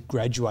naturally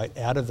graduate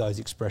out of those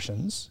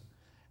expressions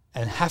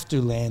and have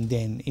to land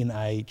then in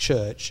a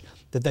church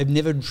that they've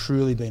never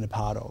truly been a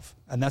part of.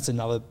 And that's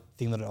another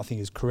thing that I think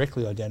is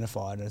correctly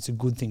identified, and it's a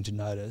good thing to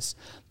notice,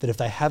 that if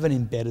they haven't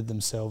embedded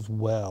themselves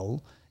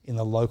well in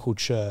the local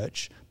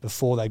church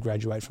before they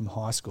graduate from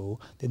high school,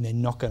 then they're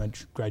not going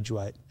to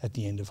graduate at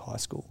the end of high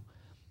school.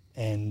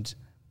 And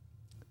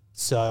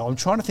so I'm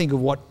trying to think of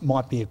what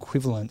might be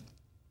equivalent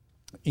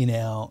in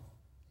our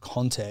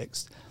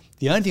context.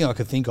 The only thing I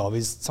could think of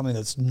is something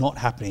that's not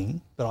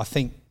happening, but I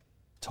think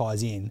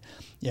ties in.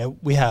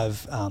 We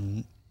have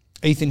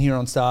Ethan here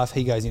on staff.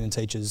 He goes in and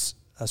teaches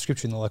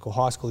scripture in the local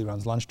high school. He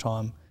runs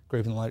lunchtime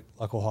group in the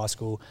local high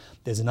school.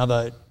 There's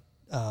another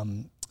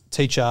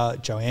teacher,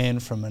 Joanne,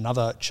 from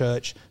another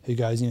church who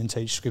goes in and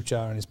teaches scripture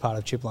and is part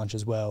of Chip Lunch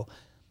as well.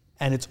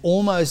 And it's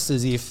almost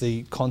as if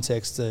the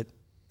context that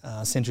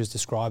Centra is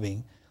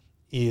describing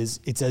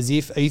it's as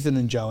if Ethan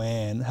and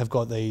Joanne have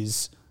got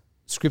these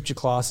scripture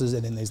classes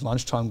and then these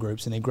lunchtime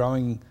groups, and they're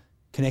growing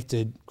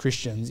connected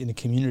Christians in a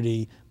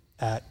community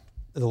at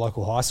the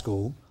local high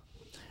school.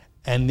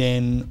 And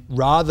then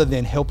rather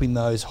than helping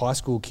those high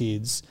school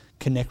kids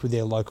connect with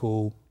their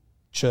local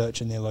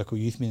church and their local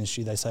youth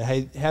ministry, they say,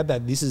 hey, how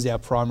about this is our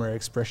primary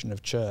expression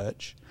of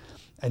church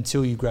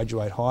until you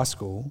graduate high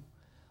school.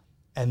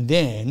 And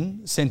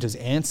then Centra's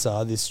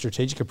answer, this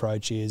strategic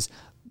approach, is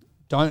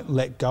don't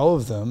let go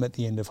of them at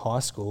the end of high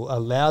school.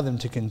 Allow them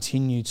to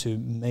continue to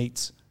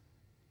meet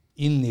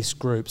in this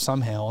group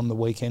somehow on the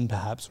weekend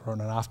perhaps, or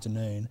on an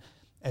afternoon.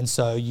 And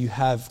so you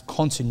have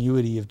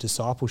continuity of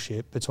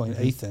discipleship between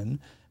Ethan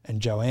and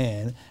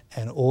Joanne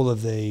and all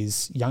of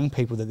these young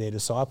people that they're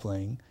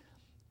discipling.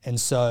 And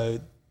so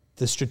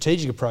the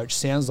strategic approach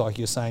sounds like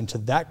you're saying to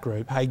that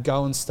group, hey,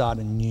 go and start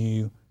a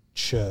new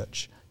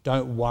church.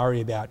 Don't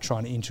worry about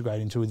trying to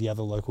integrate into the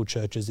other local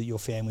churches that your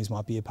families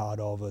might be a part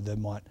of or that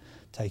might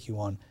take you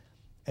on.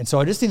 And so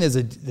I just think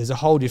there's a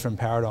whole different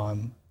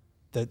paradigm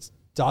that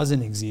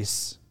doesn't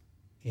exist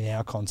in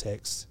our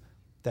context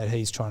that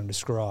he's trying to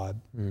describe.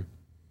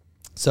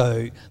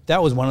 So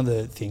that was one of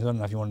the things. I don't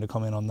know if you wanted to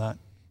comment on that.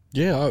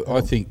 Yeah,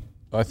 I think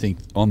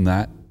on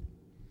that,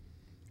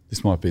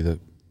 this might be the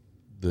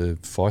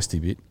feisty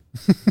bit,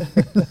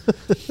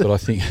 but I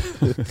think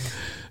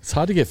it's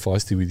hard to get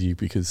feisty with you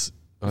because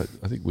I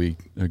think we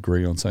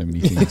agree on so many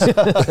things.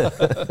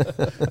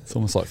 It's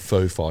almost like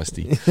faux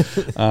feisty.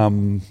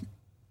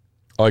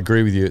 I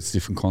agree with you. It's a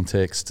different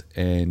context,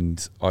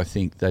 and I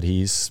think that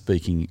he is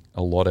speaking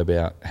a lot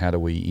about how do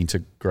we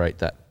integrate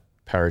that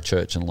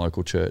parachurch and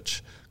local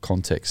church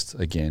context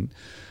again.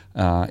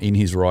 In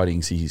his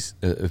writings, he's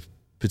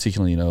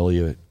particularly in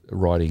earlier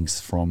writings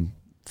from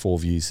Four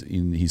Views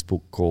in his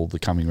book called The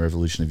Coming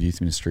Revolution of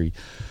Youth Ministry,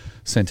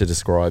 Centre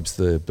describes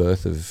the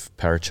birth of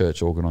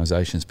parachurch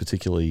organisations,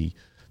 particularly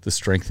the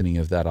strengthening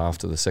of that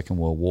after the Second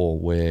World War,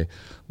 where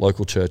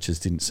local churches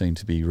didn't seem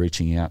to be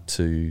reaching out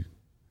to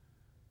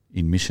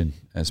in mission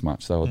as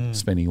much. They were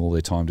spending all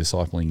their time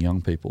discipling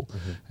young people.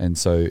 And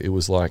so it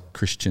was like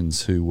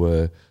Christians who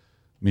were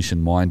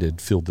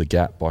mission-minded filled the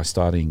gap by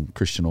starting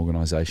Christian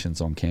organisations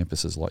on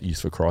campuses like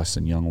Youth for Christ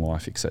and Young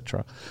Life,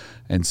 etc.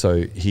 And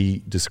so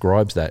he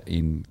describes that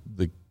in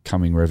the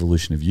Coming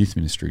Revolution of Youth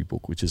Ministry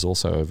book, which is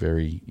also a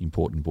very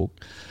important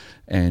book.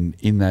 And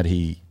in that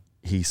he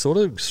sort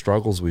of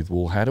struggles with,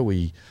 well, how do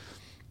we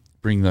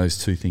bring those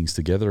two things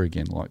together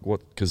again? Like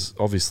what? Because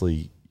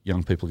obviously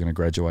young people are going to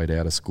graduate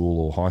out of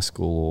school or high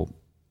school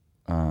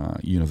or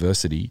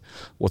university.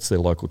 What's their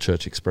local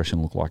church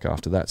expression look like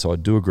after that? So I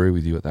do agree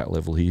with you at that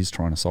level. He is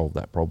trying to solve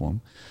that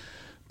problem.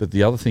 But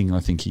the other thing I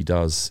think he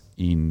does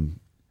in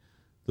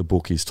the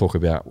book is talk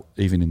about,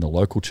 even in the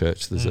local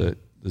church, there's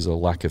a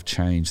lack of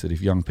change, that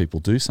if young people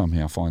do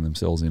somehow find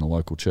themselves in a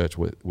local church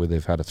where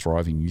they've had a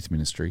thriving youth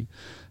ministry,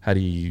 how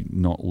do you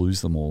not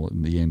lose them all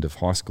in the end of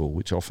high school,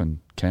 which often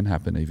can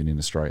happen even in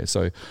Australia.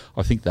 So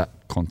I think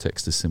that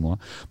context is similar.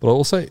 But I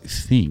also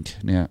think,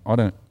 now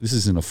this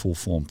isn't a full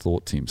form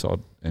thought, Tim,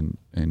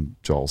 and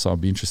Joel, so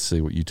I'd be interested to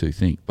see what you two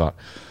think. But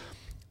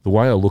the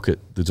way I look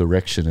at the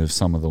direction of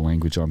some of the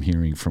language I'm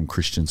hearing from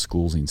Christian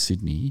schools in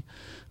Sydney,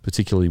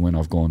 particularly when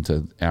I've gone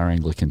to our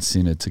Anglican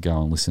Synod to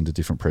go and listen to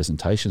different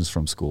presentations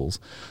from schools,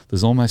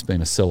 there's almost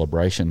been a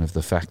celebration of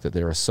the fact that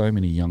there are so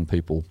many young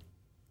people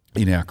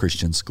in our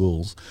Christian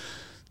schools.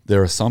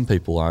 There are some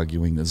people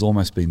arguing there's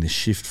almost been this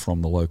shift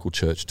from the local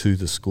church to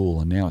the school,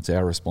 and now it's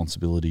our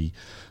responsibility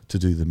to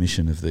do the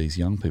mission of these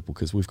young people,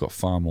 because we've got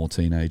far more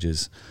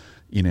teenagers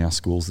in our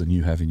schools than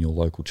you have in your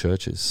local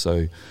churches.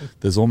 So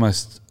there's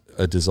almost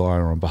a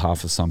desire on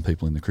behalf of some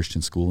people in the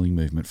Christian schooling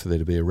movement for there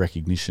to be a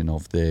recognition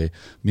of their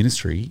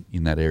ministry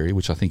in that area,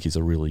 which I think is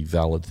a really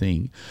valid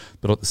thing.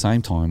 But at the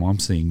same time, I'm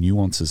seeing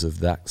nuances of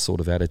that sort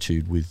of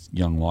attitude with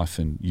Young Life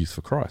and Youth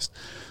for Christ,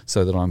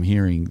 so that I'm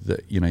hearing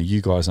that,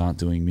 you guys aren't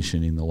doing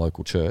mission in the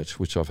local church,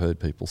 which I've heard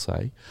people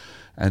say,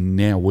 and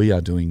now we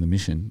are doing the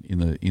mission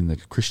in the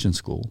Christian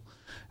school.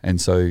 And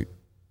so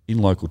in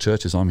local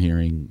churches, I'm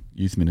hearing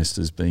youth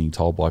ministers being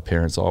told by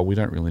parents, we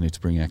don't really need to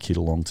bring our kid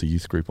along to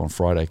youth group on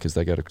Friday because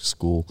they go to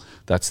school,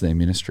 that's their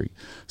ministry.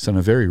 So in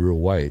a very real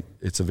way,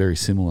 it's a very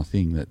similar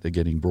thing that they're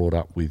getting brought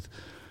up with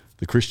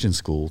the Christian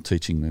school,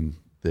 teaching them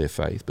their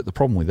faith. But the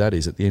problem with that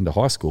is at the end of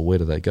high school, where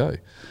do they go?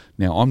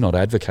 Now, I'm not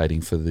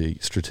advocating for the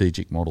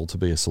strategic model to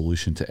be a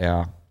solution to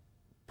our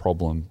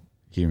problem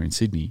here in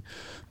Sydney,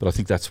 but I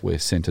think that's where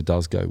Centre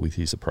does go with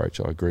his approach.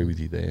 I agree with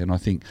you there. And I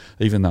think,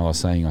 even though I was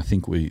saying I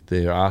think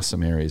there are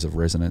some areas of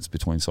resonance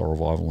between Soul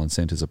Revival and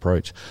Centre's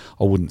approach,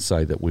 I wouldn't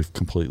say that we've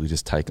completely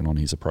just taken on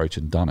his approach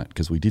and done it,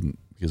 because we didn't,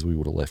 because we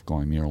would have left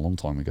Guy Meir a long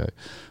time ago,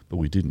 but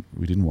we didn't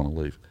want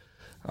to leave.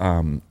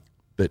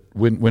 But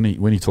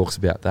when he talks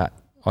about that,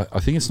 I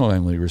think it's not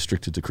only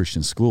restricted to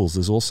Christian schools.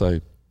 There's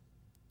also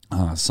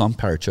some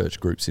parachurch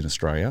groups in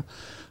Australia.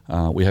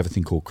 We have a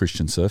thing called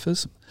Christian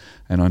Surfers,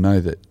 and I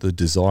know that the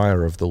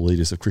desire of the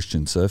leaders of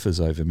Christian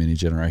Surfers over many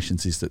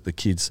generations is that the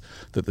kids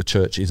that the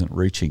church isn't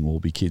reaching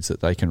will be kids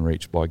that they can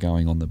reach by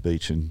going on the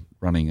beach and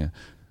running a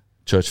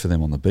church for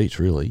them on the beach,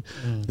 really.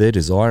 Their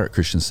desire at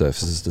Christian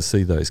Surfers is to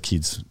see those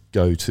kids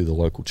go to the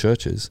local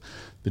churches.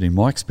 But in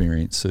my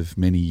experience of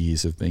many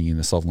years of being in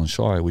the Sutherland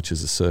Shire, which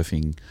is a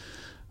surfing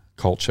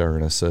culture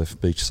and a surf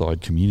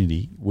beachside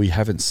community, we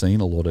haven't seen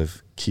a lot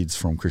of kids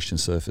from Christian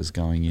Surfers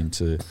going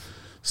into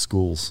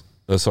schools,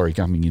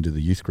 coming into the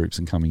youth groups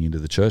and coming into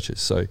the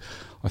churches. So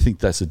I think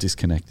that's a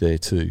disconnect there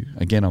too.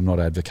 Again, I'm not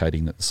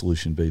advocating that the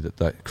solution be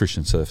that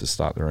Christian Surfers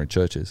start their own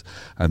churches,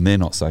 and they're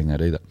not saying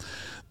that either.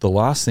 The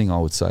last thing I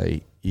would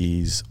say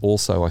is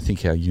also, I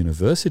think our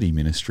university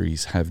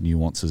ministries have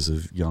nuances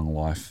of Young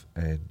Life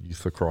and Youth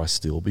for Christ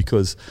still,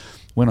 because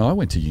when I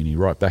went to uni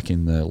right back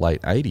in the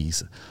late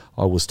 80s,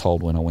 I was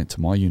told when I went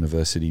to my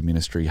university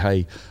ministry,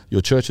 hey,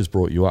 your church has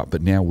brought you up,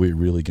 but now we're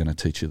really going to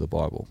teach you the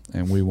Bible,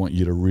 and we want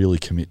you to really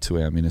commit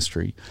to our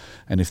ministry.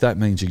 And if that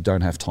means you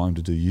don't have time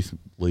to do youth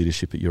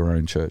leadership at your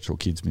own church or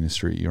kids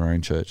ministry at your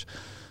own church,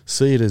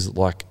 see it as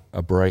like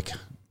a break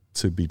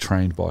to be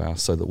trained by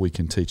us so that we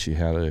can teach you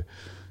how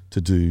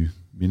to do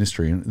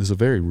ministry. And there's a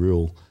very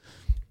real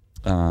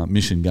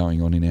mission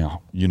going on in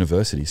our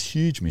universities,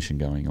 huge mission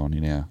going on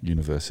in our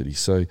universities.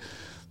 So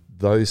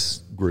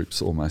those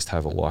groups almost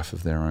have a life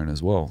of their own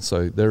as well.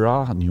 So there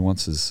are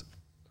nuances,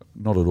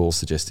 not at all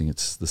suggesting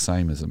it's the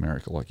same as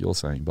America like you're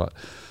saying, but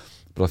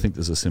I think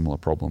there's a similar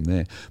problem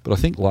there. But I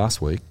think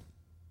last week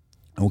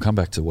And we'll come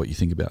back to what you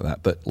think about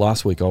that. But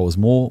last week I was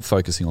more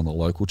focusing on the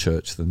local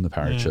church than the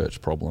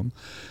parachurch problem.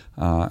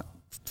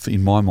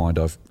 In my mind,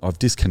 I've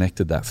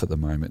disconnected that for the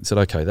moment and said,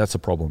 okay, that's a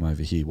problem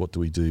over here. What do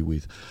we do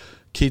with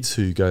kids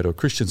who go to a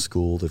Christian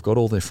school? They've got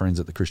all their friends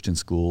at the Christian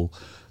school.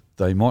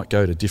 They might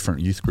go to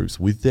different youth groups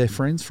with their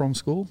friends from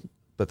school,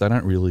 but they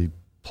don't really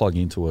plug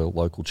into a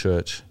local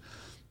church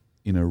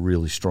in a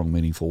really strong,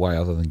 meaningful way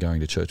other than going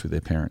to church with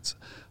their parents.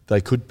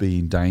 They could be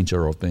in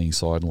danger of being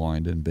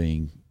sidelined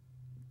and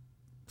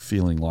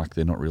feeling like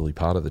they're not really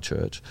part of the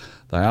church.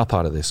 They are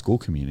part of their school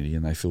community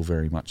and they feel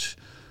very much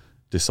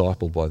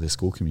discipled by their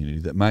school community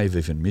that may have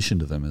even missioned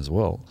to them as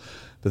well.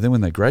 But then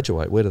when they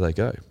graduate, where do they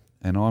go?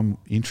 And I'm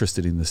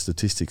interested in the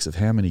statistics of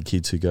how many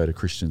kids who go to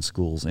Christian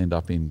schools end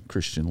up in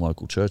Christian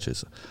local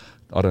churches.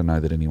 I don't know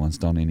that anyone's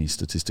done any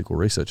statistical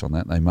research on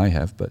that. They may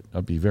have, but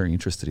I'd be very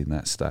interested in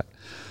that stat,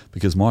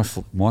 because my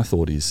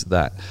thought is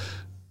that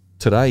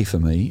today for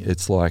me,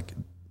 it's like,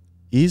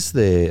 is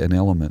there an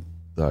element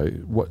though?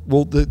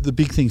 The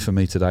big thing for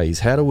me today is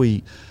how do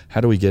we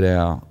get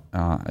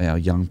our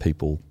young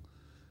people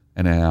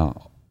and our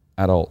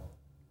adult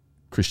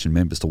Christian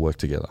members to work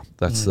together?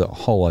 That's the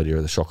whole idea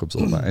of the shock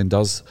absorber. And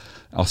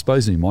I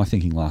suppose in my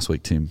thinking last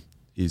week, Tim,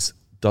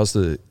 does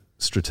the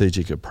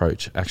strategic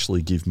approach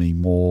actually give me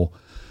more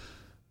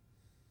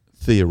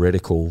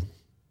theoretical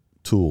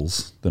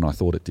tools than I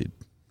thought it did?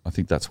 I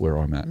think that's where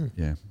I'm at.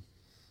 Yeah.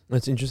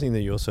 It's interesting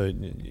that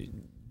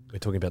we're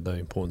talking about the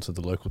importance of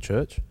the local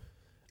church,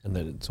 and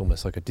that it's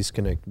almost like a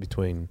disconnect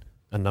between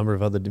a number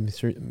of other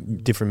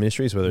different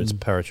ministries, whether it's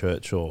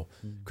parachurch or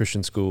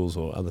Christian schools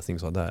or other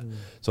things like that.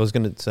 So I was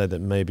going to say that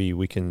maybe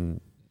we can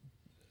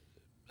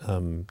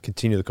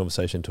continue the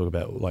conversation and talk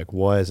about, like,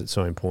 why is it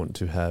so important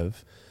to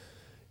have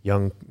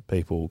young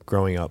people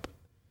growing up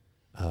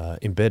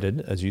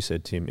embedded, as you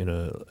said, Tim, in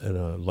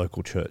a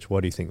local church? Why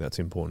do you think that's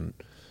important?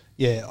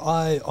 Yeah,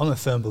 I'm a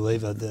firm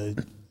believer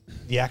that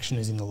the action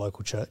is in the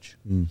local church.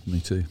 Me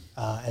too.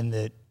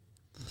 And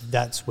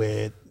that's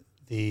where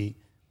the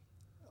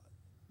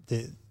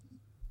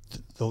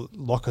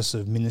locus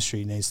of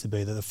ministry needs to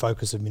be, that the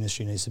focus of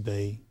ministry needs to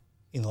be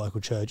in the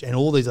local church. And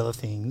all these other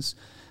things,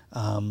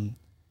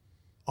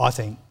 I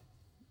think,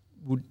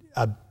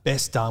 are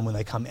best done when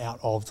they come out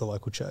of the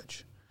local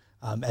church,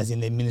 as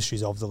in their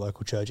ministries of the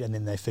local church, and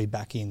then they feed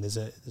back in. There's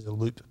a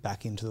loop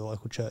back into the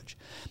local church.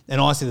 And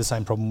I see the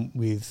same problem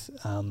with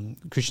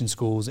Christian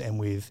schools and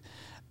with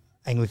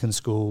Anglican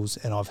schools,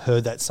 and I've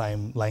heard that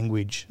same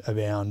language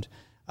around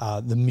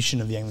the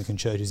mission of the Anglican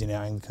church is in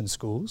our Anglican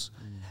schools.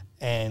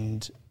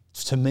 And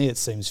to me it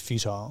seems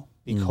futile,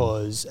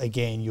 because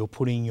again, you're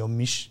putting your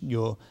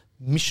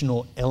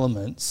missional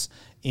elements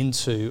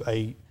into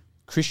a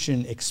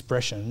Christian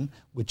expression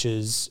which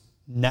is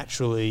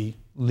naturally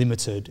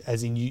limited,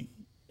 as in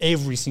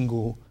every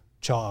single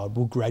child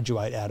will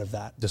graduate out of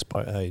that. Just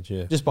by age,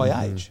 yeah. Just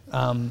by age.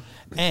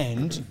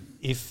 And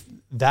if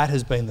that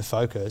has been the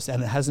focus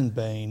and it hasn't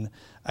been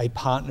a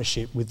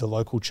partnership with the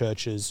local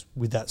churches,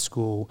 with that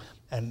school,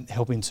 and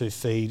helping to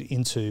feed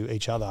into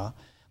each other,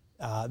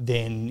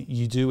 then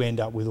you do end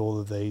up with all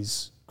of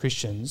these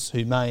Christians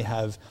who may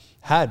have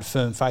had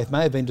firm faith,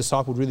 may have been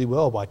discipled really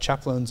well by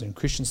chaplains and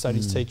Christian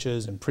studies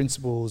teachers and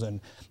principals and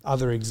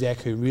other exec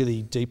who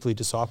really deeply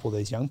disciple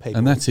these young people.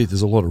 And that's it.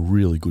 There's a lot of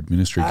really good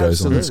ministry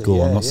goes on in school.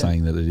 Yeah, I'm not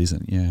saying that it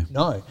isn't. Yeah.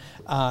 No,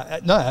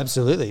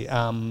 absolutely.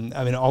 I mean,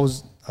 I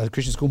was at a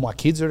Christian school. My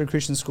kids are at a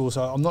Christian school,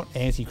 so I'm not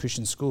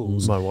anti-Christian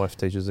schools. My wife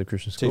teaches at a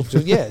Christian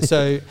school. Yeah,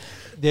 so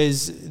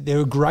there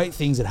are great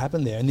things that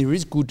happen there, and there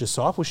is good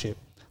discipleship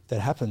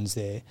that happens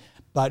there.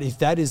 But if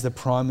that is the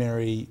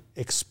primary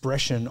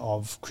expression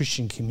of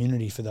Christian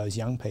community for those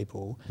young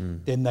people,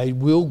 then they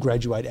will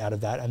graduate out of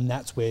that, and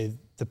that's where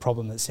the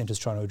problem that Centre's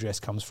trying to address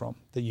comes from,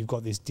 that you've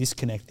got this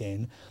disconnect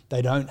then.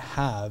 They don't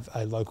have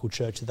a local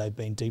church that they've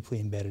been deeply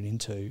embedded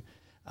into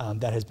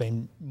that has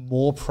been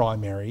more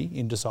primary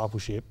in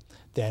discipleship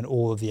than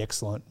all of the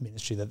excellent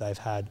ministry that they've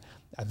had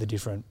at the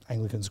different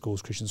Anglican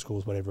schools, Christian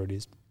schools, whatever it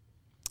is.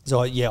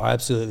 So, yeah, I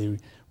absolutely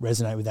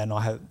resonate with that, and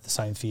I have the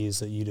same fears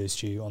that you do,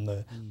 Stu, on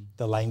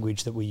the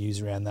language that we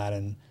use around that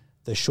and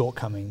the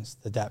shortcomings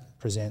that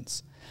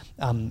presents.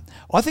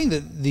 I think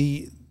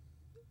that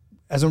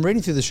as I'm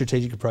reading through the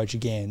strategic approach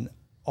again,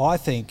 I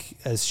think,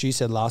 as Stu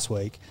said last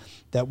week,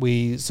 that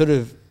we sort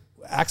of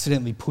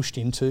accidentally pushed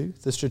into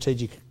the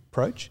strategic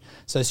approach.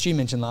 So Stu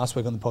mentioned last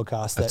week on the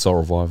podcast that... At Soul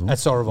Revival. At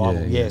Soul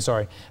Revival,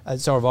 sorry.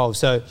 At Soul Revival.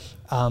 So...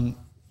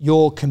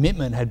 your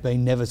commitment had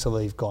been never to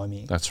leave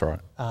Gymea. That's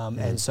right.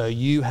 And so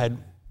you had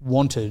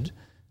wanted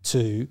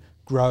to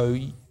grow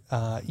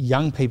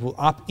young people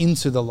up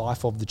into the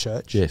life of the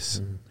church. Yes.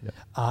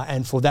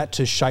 And for that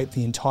to shape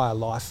the entire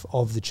life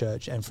of the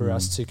church, and for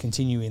us to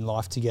continue in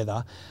life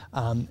together.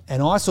 And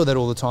I saw that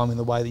all the time in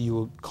the way that you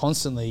were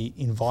constantly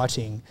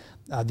inviting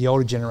the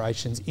older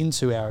generations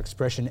into our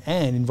expression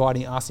and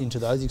inviting us into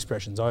those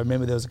expressions. I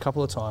remember there was a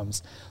couple of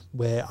times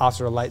where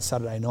after a late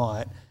Saturday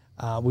night,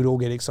 we'd all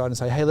get excited and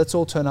say, hey, let's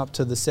all turn up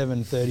to the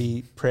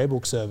 7:30 prayer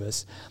book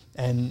service.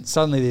 And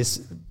suddenly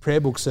this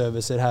prayer book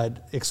service that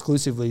had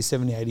exclusively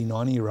 70, 80,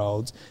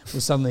 90-year-olds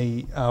was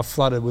suddenly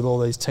flooded with all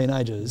these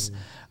teenagers.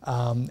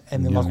 And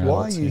they're like,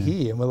 why are you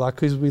here? And we're like,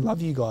 because we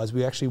love you guys.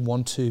 We actually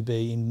want to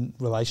be in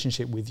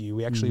relationship with you.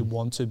 We actually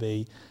want to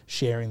be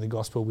sharing the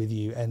gospel with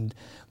you. And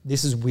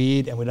this is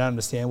weird, and we don't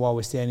understand why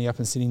we're standing up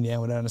and sitting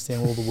down. We don't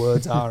understand what all the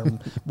words are and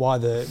why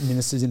the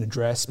minister's in a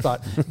dress,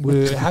 but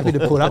we're happy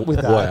to put up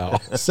with that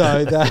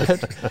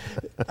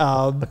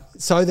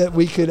so that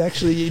we could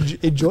actually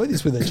enjoy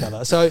this with each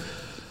other. So,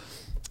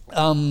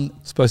 I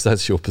suppose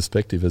that's your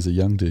perspective as a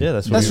young dude. Yeah,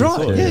 that's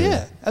right.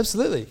 Yeah,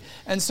 absolutely.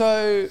 And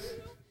so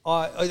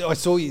I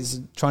saw you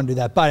trying to do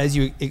that, but as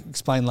you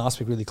explained last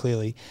week really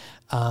clearly,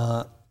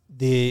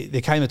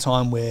 there came a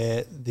time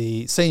where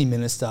the senior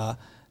minister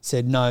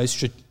said, no,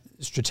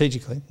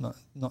 strategically, not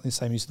the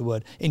same use of the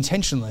word,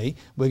 intentionally,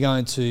 we're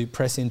going to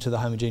press into the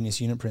homogeneous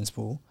unit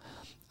principle,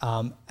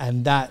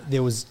 and that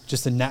there was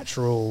just a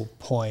natural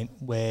point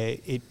where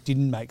it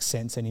didn't make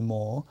sense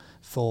anymore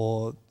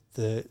for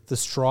the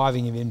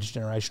striving of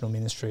intergenerational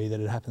ministry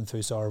that had happened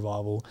through Soul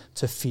Revival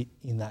to fit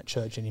in that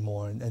church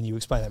anymore. And you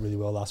explained that really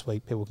well last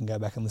week. People can go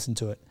back and listen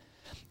to it.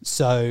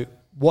 So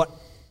what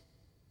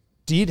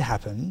did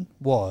happen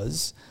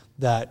was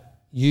that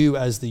you,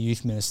 as the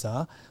youth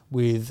minister,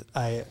 with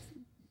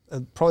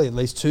probably at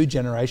least 2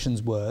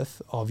 generations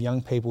worth of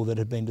young people that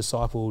had been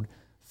discipled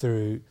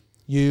through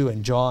you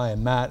and Jai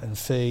and Matt and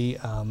Fee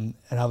and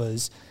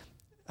others,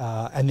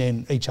 and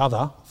then each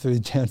other through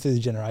the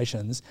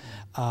generations,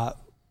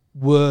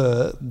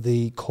 were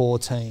the core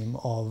team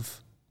of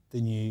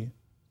the new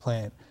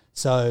plant.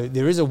 So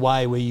there is a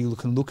way where you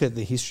can look at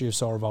the history of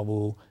Soul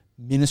Revival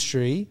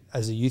ministry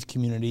as a youth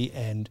community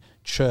and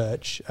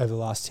church over the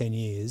last 10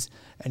 years,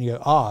 and you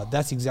go,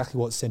 that's exactly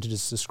what Centre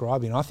is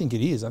describing. I think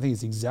it is. I think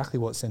it's exactly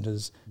what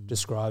Centre's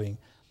describing.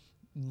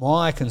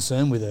 My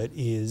concern with it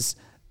is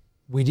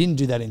we didn't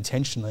do that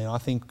intentionally, and I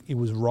think it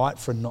was right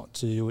for not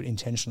to do it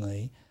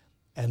intentionally.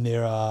 And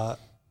there are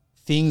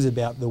things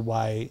about the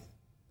way,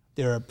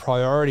 there are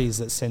priorities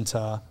that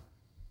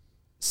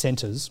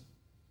Centre's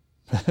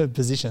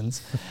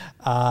positions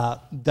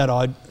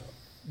that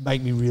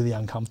make me really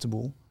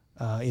uncomfortable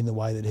in the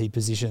way that he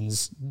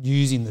positions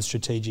using the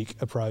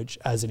strategic approach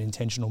as an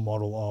intentional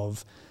model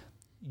of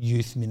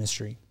youth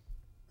ministry.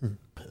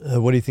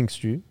 What do you think,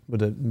 Stu?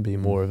 Would it be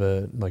more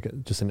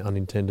of just an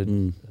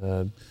unintended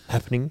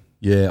happening?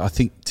 Yeah, I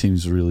think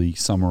Tim's really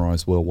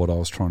summarised well what I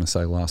was trying to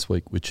say last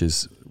week, which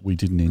is we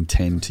didn't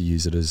intend to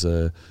use it as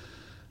a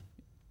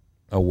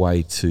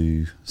way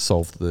to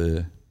solve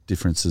the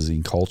differences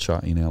in culture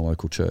in our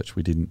local church.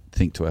 We didn't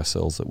think to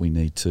ourselves that we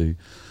need to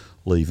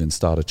leave and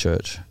start a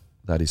church.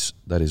 That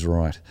is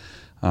right.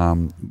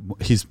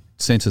 His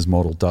Centre's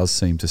model does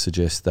seem to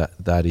suggest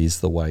that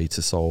is the way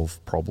to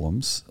solve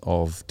problems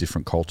of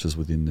different cultures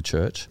within the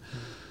church.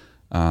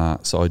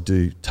 So I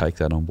do take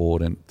that on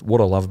board. And what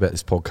I love about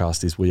this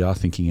podcast is we are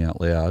thinking out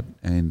loud,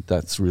 and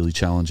that's really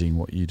challenging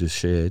what you just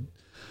shared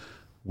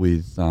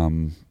with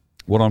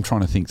what I'm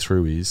trying to think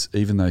through is,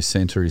 even though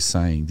Centre is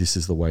saying this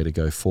is the way to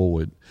go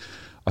forward,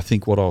 I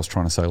think what I was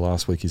trying to say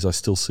last week is I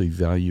still see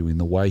value in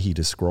the way he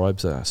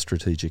describes a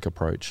strategic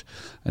approach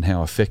and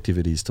how effective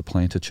it is to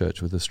plant a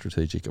church with a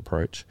strategic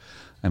approach.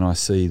 And I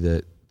see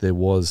that there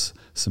was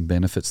some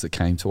benefits that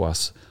came to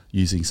us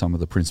using some of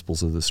the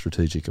principles of the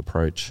strategic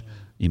approach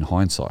in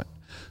hindsight.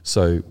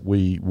 So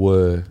we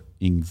were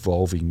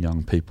involving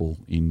young people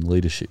in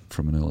leadership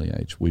from an early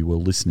age. We were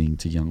listening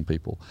to young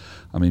people.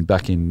 I mean,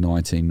 back in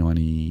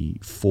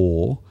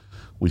 1994,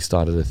 we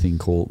started a thing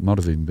called,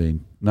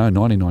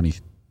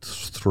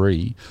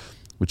 1993,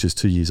 which is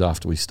 2 years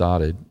after we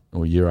started,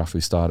 or a year after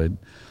we started,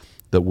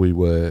 that we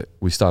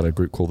started a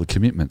group called the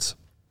Commitments.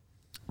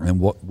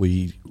 And what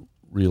we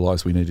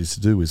realised we needed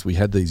to do is we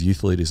had these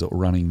youth leaders that were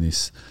running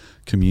this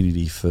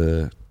community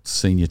for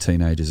senior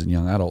teenagers and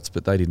young adults,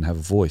 but they didn't have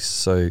a voice.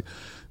 So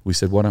we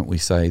said, why don't we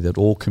say that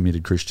all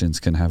committed Christians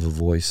can have a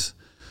voice?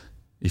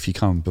 If you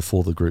come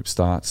before the group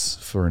starts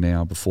for an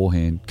hour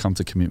beforehand, come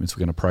to Commitments, we're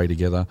going to pray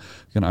together,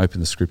 we're going to open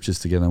the scriptures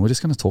together, and we're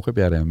just going to talk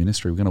about our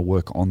ministry. We're going to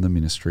work on the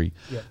ministry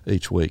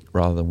each week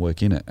rather than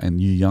work in it.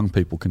 And you young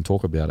people can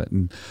talk about it.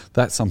 And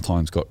that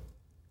sometimes got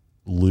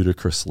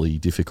ludicrously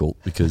difficult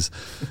because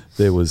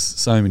there was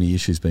so many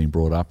issues being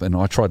brought up, and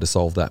I tried to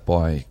solve that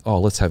by,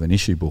 let's have an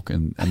issue book,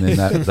 and then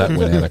that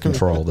went out of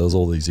control. There was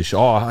all these issues.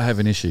 I have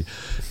an issue,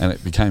 and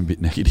it became a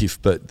bit negative,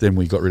 but then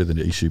we got rid of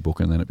the issue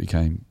book, and then it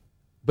became...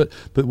 But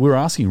we're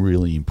asking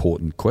really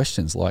important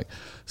questions, like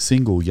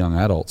single young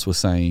adults were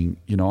saying,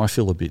 I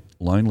feel a bit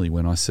lonely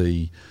when I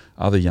see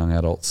other young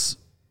adults,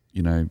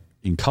 in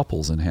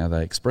couples, and how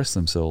they express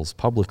themselves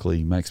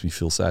publicly makes me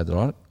feel sad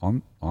that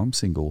I'm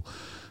single.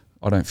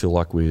 I don't feel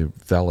like we're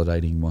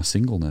validating my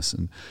singleness.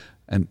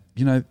 And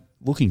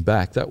looking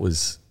back, that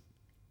was,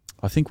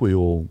 I think we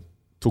all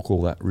took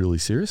all that really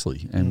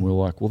seriously. And we're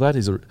like, well, that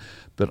is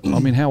but I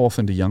mean, how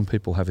often do young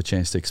people have a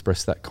chance to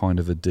express that kind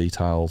of a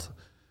detailed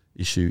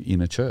issue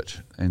in a church?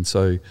 And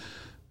so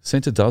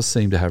Centre does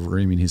seem to have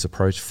room in his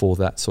approach for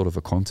that sort of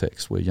a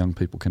context where young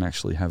people can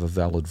actually have a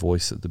valid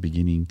voice at the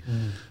beginning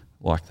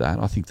like that.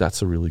 I think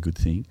that's a really good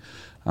thing.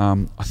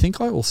 I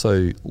think I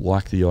also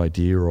like the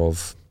idea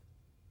of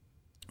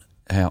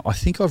how, I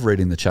think I've read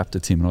in the chapter,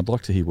 Tim, and I'd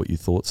like to hear what your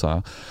thoughts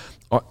are.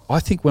 I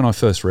think when I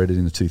first read it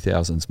in the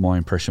 2000s, my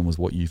impression was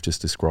what you've just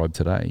described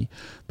today.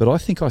 But I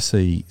think I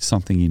see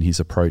something in his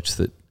approach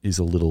that is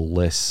a little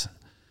less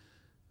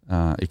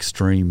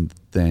extreme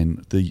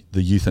than the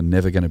youth are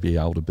never going to be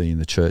able to be in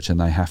the church and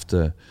they have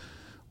to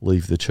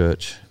leave the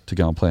church to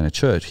go and plant a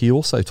church. He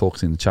also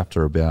talks in the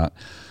chapter about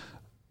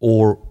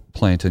or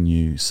plant a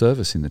new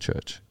service in the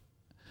church.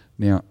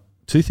 Now,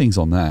 two things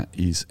on that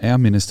is our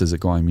ministers at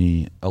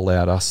Gymea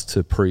allowed us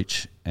to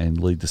preach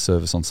and lead the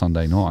service on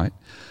Sunday night.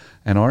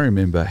 And I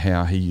remember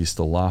how he used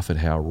to laugh at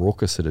how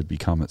raucous it had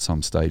become at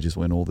some stages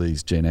when all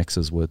these Gen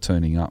Xers were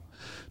turning up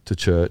to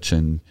church,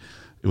 and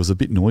it was a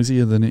bit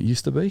noisier than it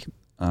used to be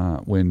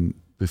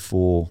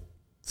before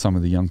some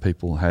of the young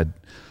people had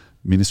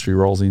ministry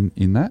roles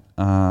in that.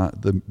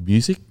 The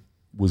music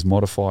was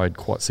modified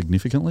quite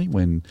significantly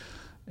when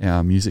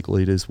our music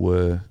leaders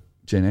were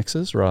Gen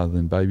Xers rather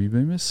than baby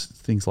boomers,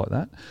 things like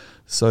that.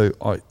 So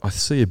I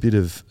see a bit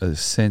of a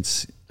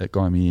sense at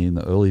Gymea in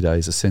the early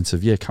days, a sense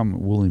of, come,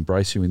 we'll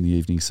embrace you in the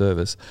evening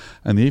service.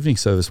 And the evening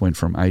service went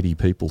from 80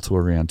 people to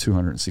around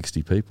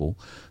 260 people,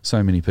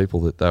 so many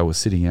people that they were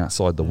sitting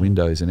outside the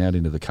windows and out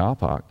into the car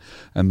park.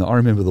 And I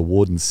remember the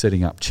wardens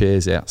setting up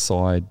chairs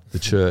outside the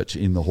church,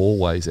 in the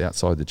hallways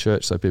outside the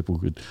church, so people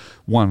could,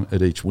 one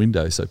at each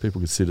window, so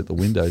people could sit at the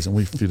windows, and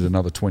we fit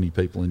another 20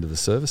 people into the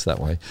service that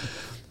way.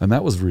 And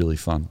that was really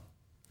fun.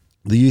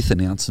 The youth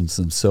announcements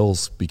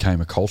themselves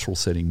became a cultural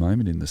setting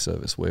moment in the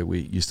service where we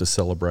used to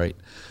celebrate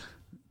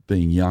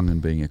being young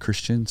and being a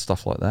Christian,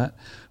 stuff like that,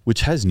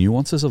 which has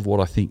nuances of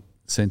what I think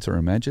Centre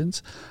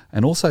imagines.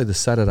 And also the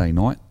Saturday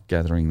night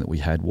gathering that we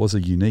had was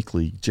a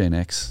uniquely Gen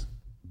X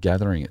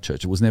gathering at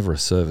church. It was never a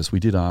service.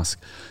 We did ask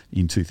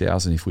in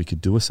 2000 if we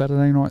could do a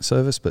Saturday night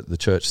service, but the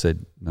church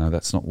said, no,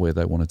 that's not where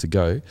they wanted to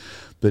go.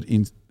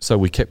 So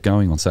we kept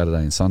going on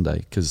Saturday and Sunday,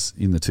 because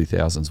in the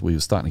 2000s we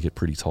were starting to get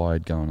pretty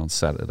tired going on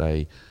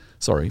Friday,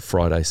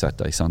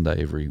 Saturday,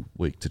 Sunday every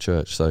week to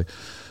church. So,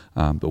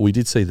 but we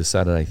did see the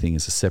Saturday thing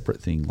as a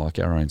separate thing, like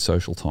our own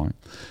social time.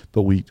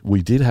 But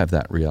we did have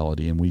that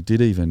reality, and we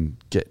did even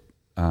get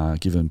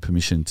given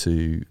permission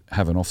to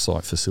have an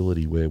off-site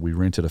facility where we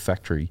rented a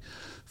factory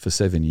for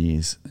 7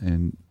 years,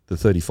 and the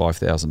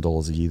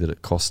 $35,000 a year that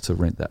it cost to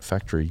rent that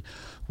factory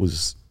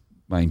was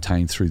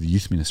maintained through the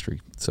youth ministry.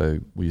 So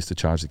we used to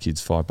charge the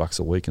kids $5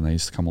 a week, and they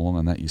used to come along,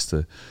 and that used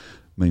to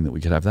mean that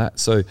we could have that.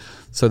 So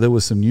there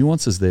were some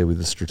nuances there with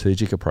the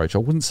strategic approach. I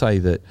wouldn't say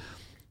that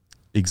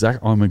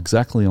I'm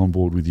exactly on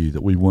board with you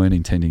that we weren't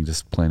intending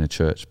to plant a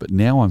church, but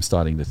now I'm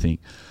starting to think,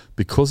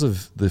 because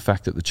of the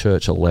fact that the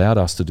church allowed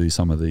us to do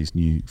some of these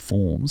new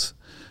forms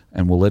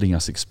and were letting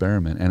us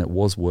experiment, and it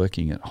was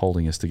working at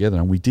holding us together,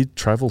 and we did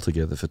travel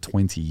together for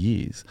 20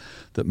 years,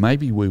 that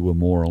maybe we were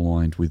more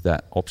aligned with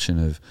that option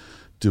of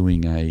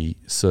doing a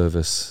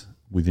service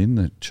within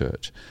the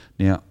church.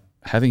 Now,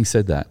 having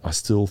said that, I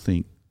still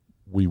think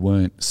we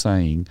weren't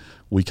saying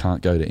we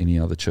can't go to any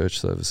other church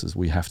services.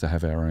 We have to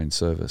have our own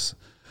service.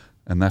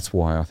 And that's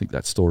why I think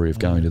that story of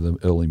going to the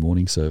early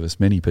morning service,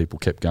 many people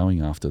kept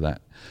going after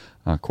that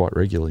quite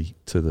regularly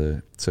to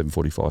the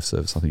 7:45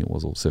 service, I think it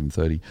was, or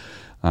 7:30,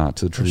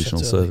 to the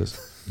traditional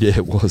service. Yeah,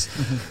 it was.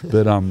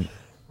 But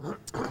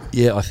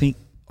I think,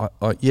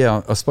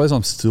 I suppose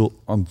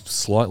I'm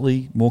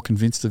slightly more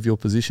convinced of your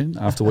position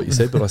after what you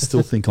said, but I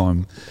still think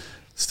I'm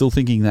still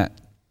thinking that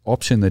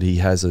option that he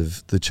has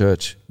of the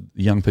church,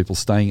 young people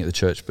staying at the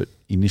church but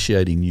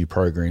initiating new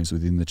programs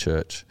within the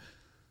church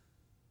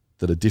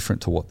that are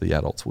different to what the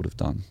adults would have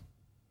done.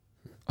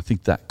 I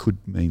think that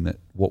could mean that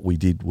what we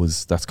did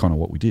that's kind of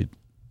what we did.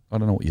 I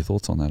don't know what your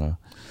thoughts on that are.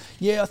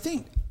 Yeah, I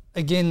think,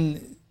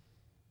 again,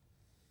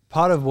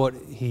 part of what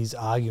he's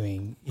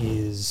arguing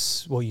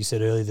is what you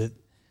said earlier, that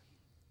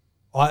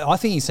I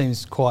think he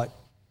seems quite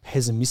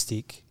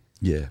pessimistic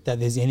that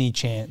there's any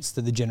chance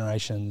that the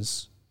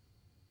generations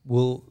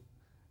will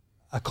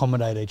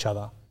accommodate each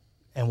other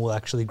and will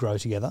actually grow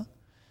together.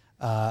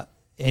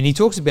 And he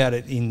talks about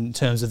it in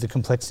terms of the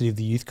complexity of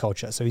the youth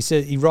culture. So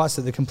he writes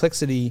that the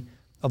complexity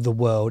of the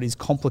world is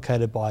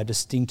complicated by a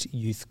distinct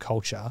youth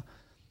culture.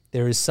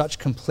 There is such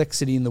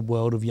complexity in the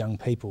world of young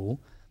people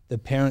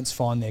that parents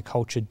find their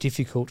culture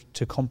difficult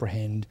to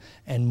comprehend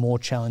and more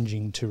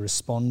challenging to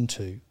respond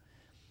to.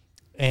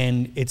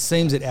 And it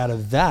seems that out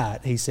of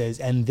that, he says,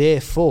 and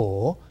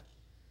therefore,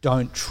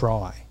 don't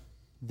try.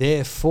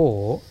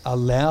 Therefore,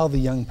 allow the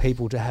young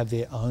people to have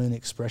their own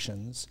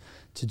expressions,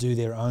 to do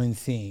their own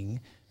thing,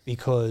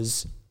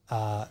 because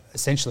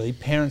essentially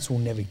parents will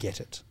never get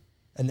it.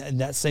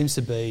 And that seems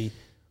to be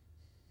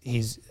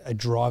a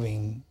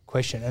driving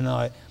question.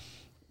 And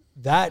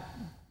that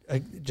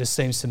just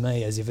seems to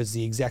me as if it's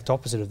the exact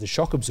opposite of the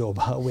shock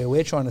absorber, where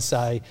we're trying to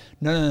say,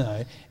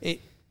 no.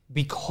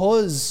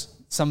 Because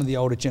some of the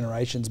older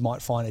generations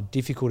might find it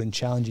difficult and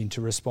challenging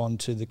to respond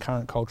to the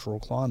current cultural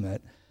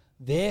climate,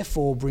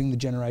 therefore bring the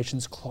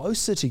generations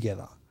closer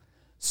together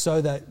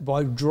so that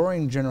by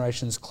drawing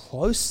generations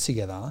close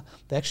together,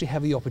 they actually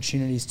have the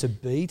opportunities to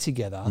be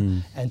together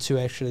and to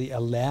actually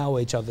allow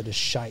each other to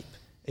shape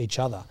each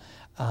other.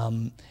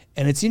 And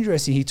it's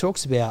interesting, he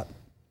talks about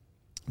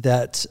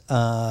that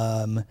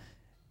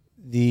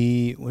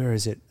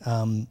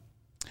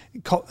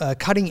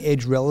cutting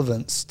edge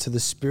relevance to the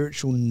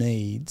spiritual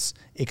needs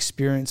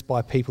experienced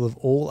by people of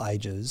all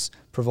ages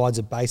provides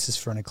a basis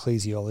for an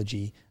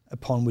ecclesiology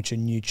upon which a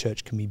new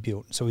church can be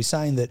built. So he's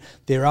saying that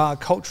there are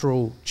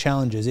cultural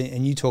challenges,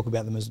 and you talk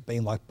about them as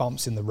being like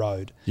bumps in the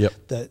road. Yep.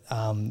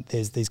 That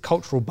there's these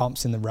cultural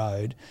bumps in the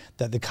road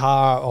that the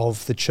car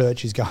of the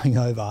church is going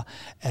over,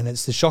 and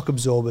it's the shock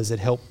absorbers that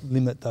help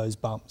limit those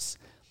bumps.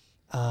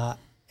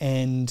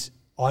 And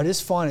I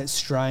just find it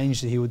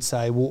strange that he would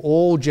say, well,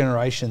 all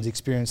generations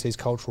experience these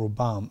cultural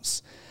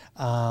bumps,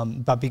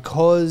 but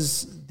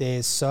because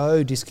they're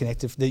so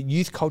disconnected, the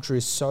youth culture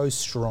is so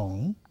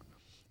strong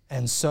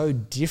and so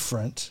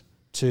different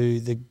to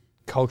the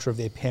culture of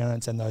their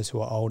parents and those who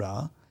are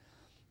older,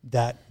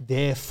 that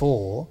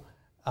therefore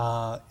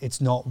it's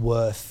not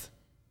worth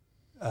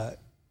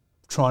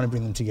trying to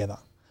bring them together.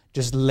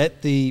 Just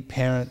let the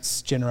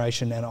parents'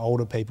 generation and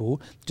older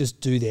people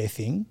just do their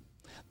thing.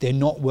 They're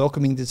not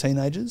welcoming to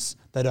teenagers,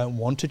 they don't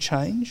want to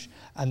change,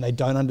 and they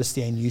don't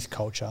understand youth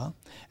culture.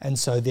 And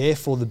so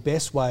therefore the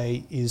best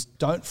way is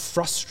don't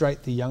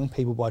frustrate the young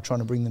people by trying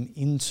to bring them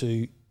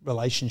into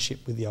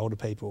relationship with the older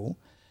people.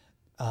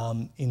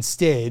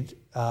 Instead,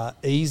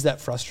 ease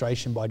that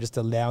frustration by just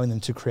allowing them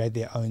to create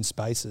their own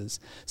spaces.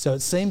 So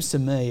it seems to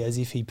me as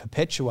if he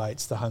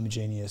perpetuates the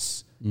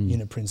homogeneous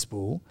unit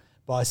principle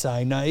by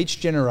saying, no, each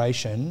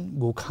generation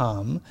will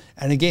come.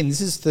 And again, this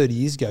is 30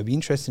 years ago. It'd be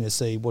interesting to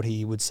see what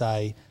he would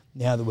say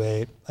now that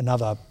we're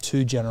another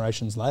 2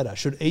 generations later.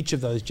 Should each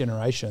of those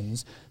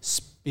generations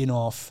spin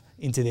off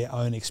into their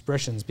own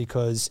expressions?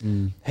 Because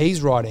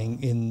he's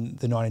writing in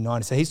the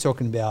 1990s, so he's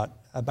talking about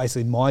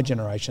basically my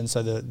generation,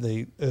 so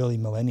the early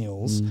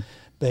millennials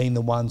being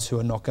the ones who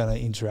are not going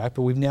to interact.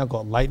 But we've now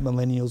got late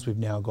millennials, we've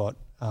now got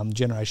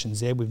Generation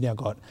Z, we've now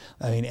got,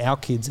 our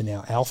kids are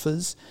now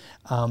alphas.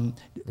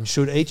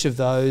 Should each of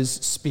those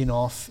spin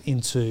off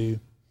into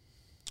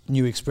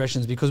new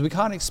expressions? Because we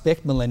can't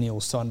expect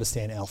millennials to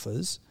understand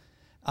alphas.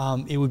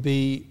 It would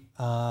be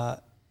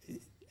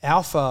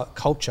alpha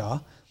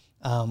culture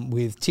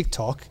with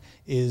TikTok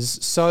is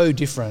so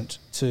different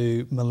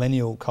to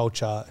millennial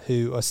culture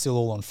who are still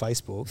all on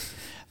Facebook.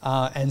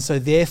 And so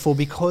therefore,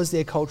 because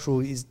their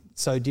culture is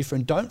so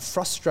different, don't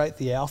frustrate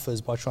the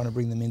alphas by trying to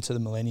bring them into the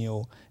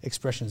millennial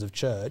expressions of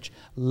church.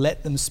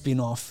 Let them spin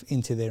off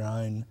into their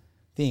own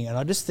thing. And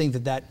I just think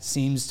that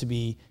seems to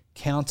be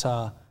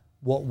counter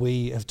what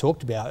we have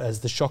talked about as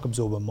the shock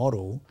absorber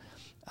model.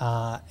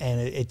 And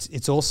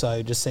it's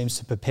also just seems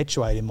to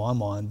perpetuate in my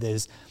mind,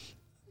 there's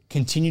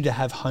continue to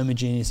have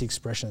homogeneous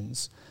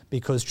expressions,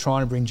 because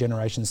trying to bring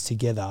generations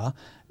together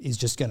is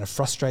just going to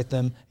frustrate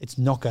them, it's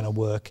not going to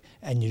work,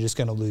 and you're just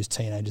going to lose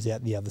teenagers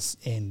out the other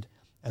end.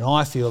 And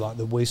I feel like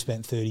that we've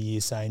spent 30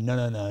 years saying,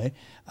 no,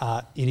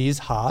 it is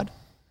hard,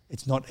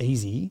 it's not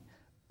easy,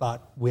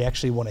 but we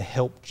actually want to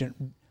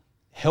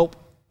help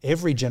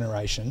every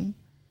generation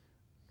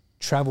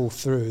travel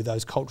through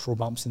those cultural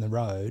bumps in the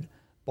road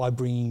by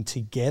bringing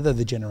together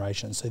the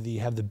generations so that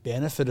you have the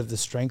benefit of the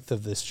strength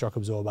of this shock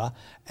absorber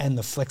and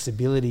the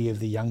flexibility of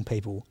the young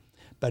people.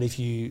 But if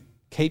you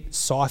keep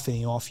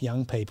siphoning off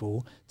young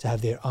people to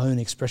have their own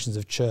expressions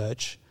of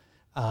church,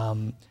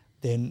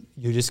 then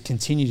you just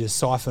continue to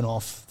siphon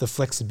off the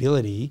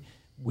flexibility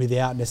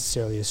without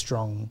necessarily a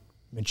strong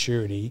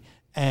maturity,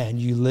 and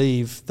you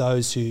leave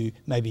those who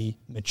may be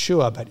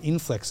mature but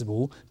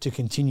inflexible to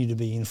continue to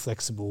be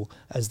inflexible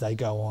as they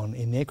go on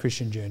in their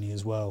Christian journey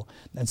as well.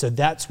 And so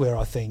that's where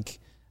I think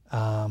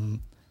I've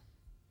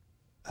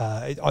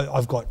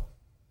got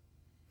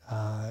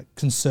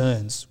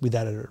concerns with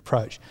that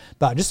approach.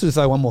 But just to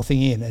throw one more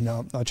thing in, and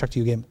I'll chuck to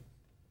you again,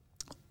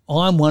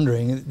 I'm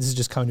wondering, this is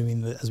just coming to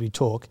me as we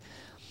talk,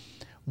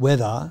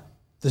 whether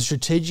the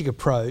strategic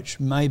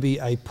approach may be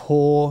a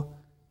poor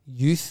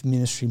youth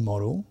ministry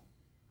model,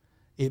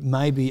 it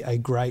may be a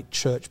great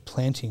church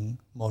planting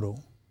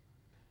model.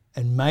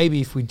 And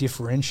maybe if we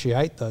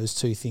differentiate those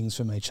two things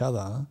from each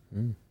other,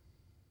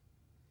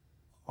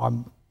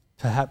 I'm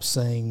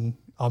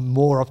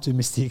more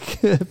optimistic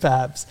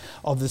perhaps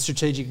of the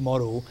strategic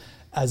model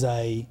as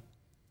a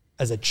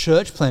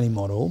church planting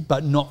model,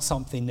 but not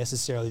something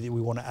necessarily that we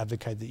want to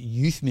advocate that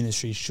youth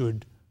ministry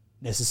should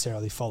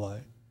necessarily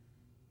follow.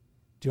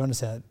 Do you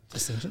understand that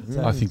distinction?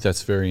 I think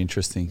that's very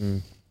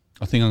interesting.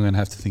 I think I'm going to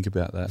have to think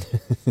about that.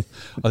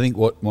 I think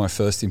what my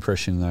first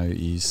impression though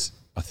is,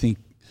 I think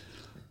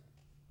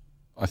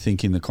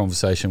in the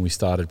conversation we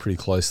started pretty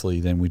closely,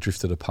 then we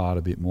drifted apart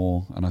a bit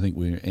more, and I think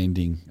we're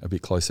ending a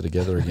bit closer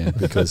together again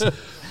because I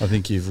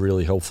think you've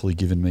really helpfully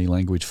given me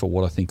language for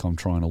what I think I'm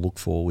trying to look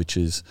for, which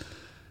is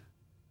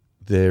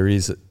there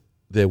was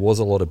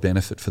a lot of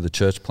benefit for the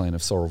church plan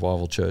of Soul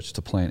Revival Church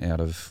to plant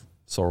out of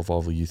Soul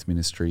Revival Youth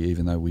Ministry,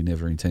 even though we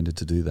never intended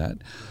to do that,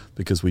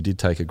 because we did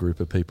take a group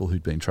of people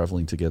who'd been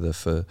travelling together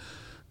for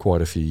quite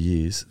a few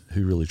years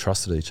who really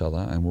trusted each other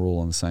and were all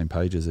on the same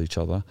page as each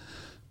other,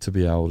 to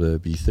be able to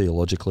be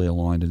theologically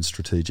aligned and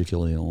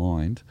strategically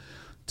aligned,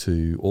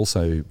 to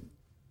also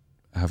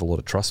have a lot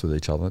of trust with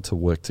each other, to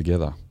work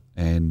together.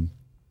 And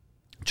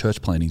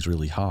church planning is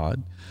really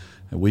hard.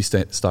 And we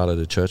started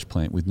a church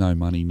plant with no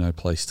money, no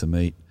place to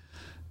meet,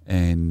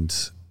 and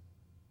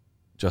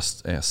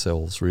just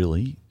ourselves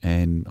really.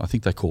 And I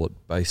think they call it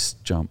base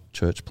jump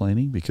church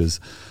planning, because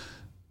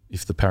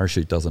if the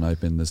parachute doesn't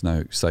open, there's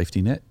no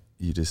safety net.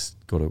 You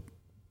just got to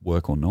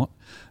work or not.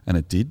 And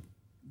it did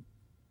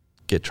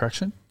get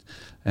traction.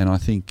 And I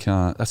think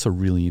that's a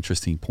really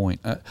interesting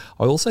point. I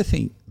also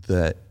think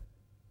that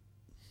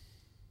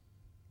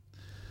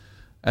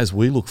as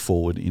we look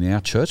forward in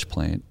our church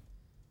plant,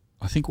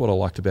 I think what I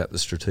liked about the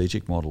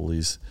strategic model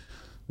is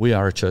we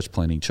are a church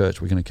planting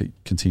church. We're going to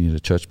continue to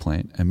church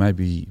plant, and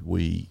maybe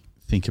we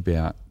think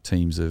about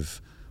teams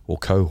of or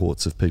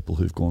cohorts of people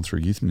who've gone through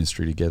youth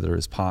ministry together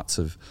as parts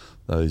of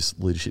those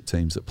leadership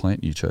teams that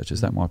plant new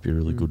churches. That might be a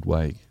really good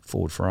way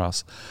forward for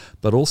us.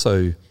 But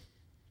also,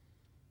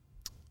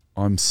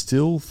 I'm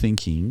still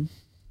thinking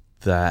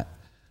that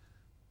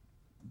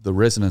the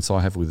resonance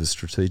I have with the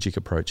strategic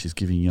approach is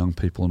giving young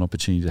people an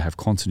opportunity to have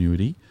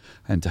continuity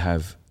and to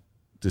have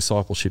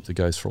discipleship that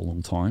goes for a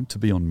long time, to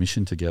be on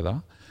mission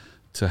together,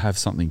 to have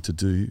something to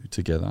do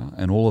together.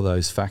 And all of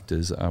those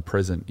factors are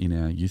present in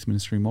our youth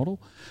ministry model.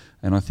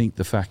 And I think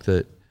the fact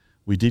that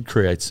we did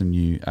create some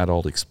new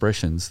adult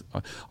expressions.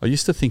 I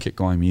used to think at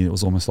Guyme it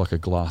was almost like a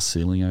glass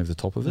ceiling over the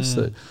top of us,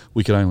 that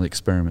we could only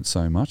experiment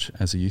so much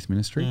as a youth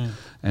ministry.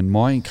 And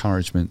my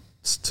encouragement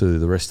to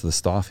the rest of the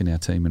staff in our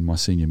team and my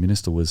senior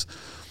minister was,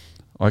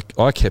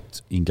 I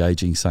kept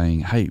engaging,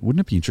 saying, hey, wouldn't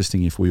it be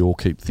interesting if we all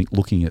keep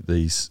looking at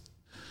these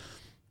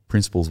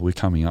principles we're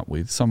coming up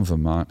with? Some of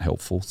them aren't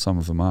helpful, some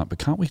of them aren't, but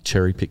can't we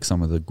cherry pick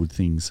some of the good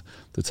things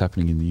that's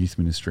happening in the youth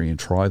ministry and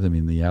try them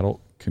in the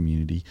adult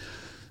community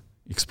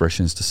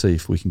expressions to see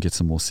if we can get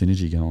some more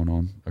synergy going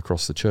on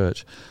across the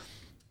church?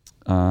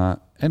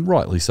 And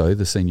rightly so,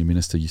 the senior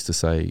minister used to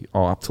say,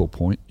 up to a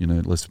point,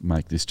 let's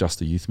make this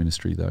just a youth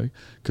ministry though,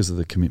 because of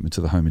the commitment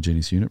to the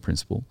homogeneous unit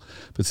principle.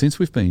 But since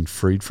we've been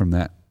freed from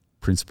that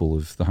principle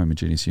of the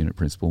homogeneous unit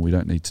principle, we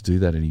don't need to do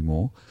that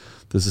anymore.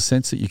 There's a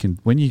sense that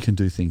when you can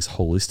do things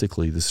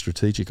holistically, the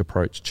strategic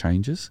approach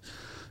changes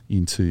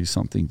into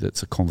something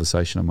that's a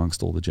conversation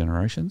amongst all the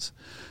generations.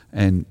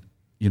 And,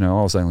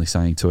 I was only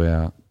saying to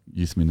our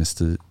youth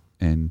minister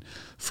and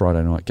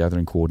Friday night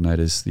gathering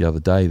coordinators the other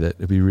day that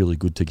it'd be really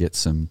good to get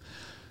some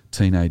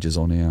teenagers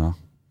on our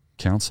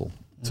council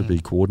to be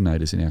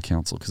coordinators in our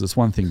council, because it's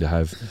one thing to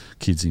have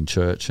kids in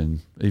church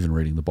and even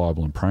reading the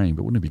Bible and praying,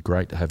 but wouldn't it be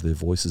great to have their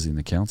voices in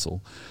the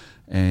council?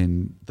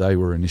 And they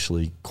were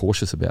initially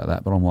cautious about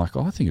that, but I'm like,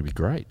 I think it'd be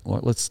great.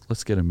 Like,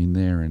 let's get them in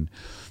there, and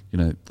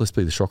let's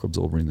be the shock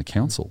absorber in the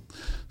council.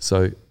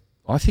 So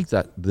I think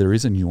that there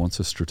is a nuance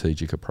of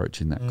strategic approach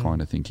in that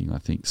kind of thinking, I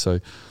think. So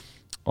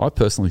I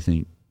personally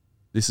think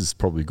this is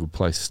probably a good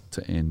place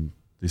to end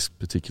this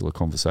particular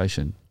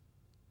conversation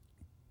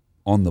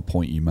on the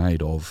point you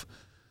made of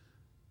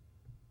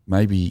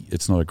maybe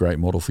it's not a great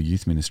model for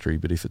youth ministry,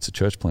 but if it's a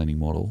church planting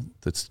model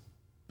that's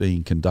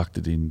being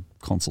conducted in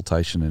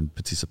consultation and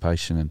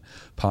participation and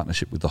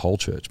partnership with the whole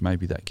church,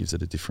 maybe that gives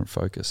it a different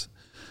focus.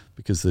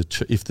 Because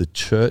if the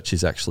church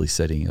is actually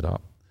setting it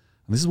up,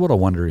 and this is what I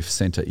wonder if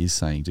Centre is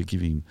saying, to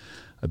give him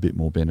a bit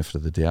more benefit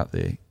of the doubt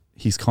there,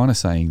 he's kind of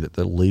saying that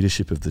the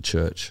leadership of the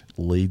church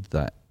lead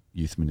that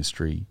youth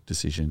ministry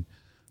decision,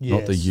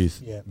 not the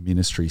youth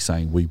ministry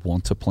saying we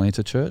want to plant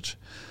a church.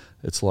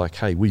 It's like,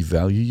 hey, we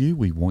value you.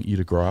 We want you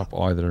to grow up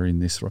either in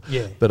this.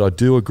 But I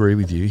do agree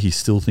with you. He's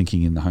still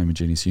thinking in the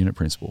homogeneous unit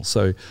principle.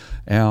 So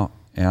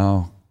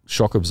our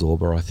shock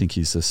absorber, I think,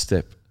 is a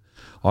step.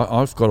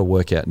 I've got to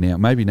work out now.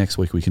 Maybe next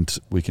week we can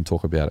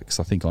talk about it, because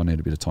I think I need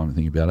a bit of time to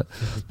think about it.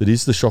 But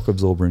is the shock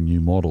absorber a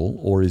new model,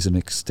 or is an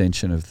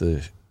extension of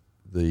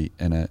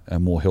and a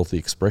more healthy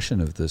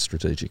expression of the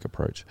strategic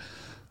approach?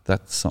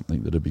 That's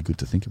something that would be good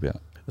to think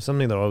about.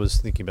 Something that I was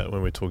thinking about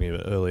when we were talking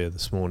about earlier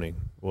this morning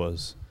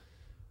was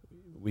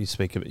you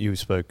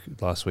spoke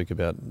last week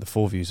about the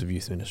 4 views of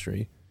youth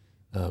ministry,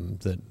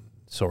 that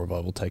Soul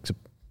Revival takes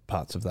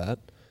parts of that.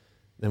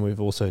 Then we've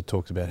also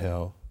talked about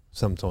how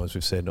sometimes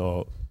we've said,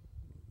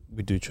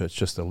 we do church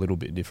just a little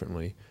bit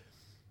differently.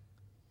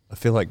 I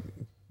feel like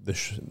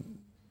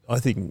I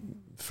think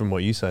from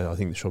what you say, I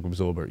think the shock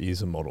absorber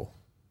is a model.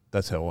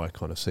 That's how I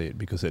kind of see it,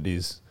 because it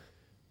is,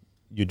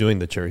 you're doing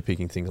the cherry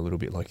picking thing a little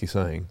bit like you're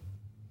saying,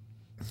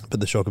 but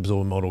the shock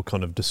absorber model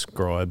kind of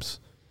describes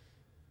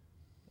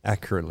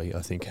accurately,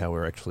 I think, how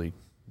we're actually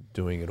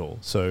doing it all.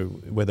 So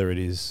whether it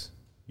is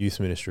youth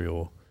ministry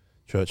or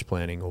church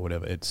planning or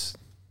whatever, it's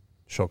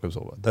shock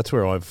absorber. That's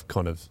where I've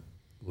kind of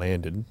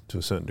landed to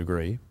a certain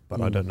degree, but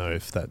I don't know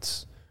if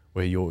that's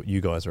where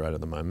you guys are at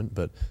the moment.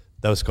 But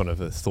that was kind of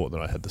a thought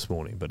that I had this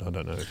morning, but I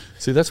don't know.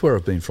 See, that's where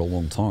I've been for a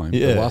long time.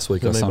 Yeah, but last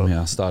week I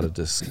somehow started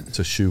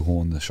to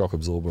shoehorn the shock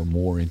absorber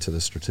more into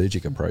the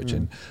strategic approach.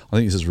 And I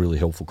think this is a really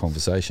helpful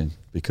conversation,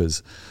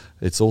 because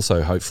it's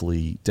also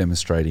hopefully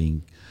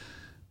demonstrating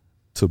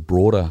to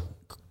broader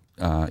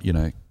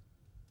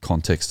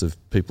context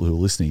of people who are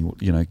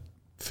listening,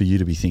 for you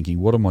to be thinking,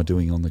 what am I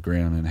doing on the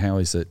ground and how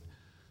is it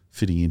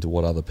fitting into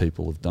what other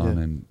people have done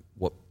and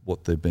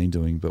what they've been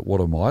doing, but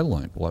what have I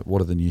learned? Like,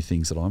 what are the new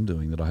things that I'm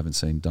doing that I haven't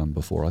seen done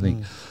before? I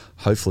think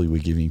hopefully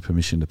we're giving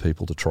permission to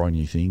people to try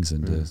new things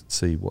and to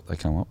see what they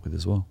come up with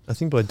as well. I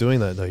think by doing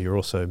that, though, you're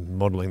also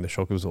modelling the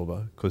shock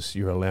absorber because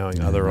you're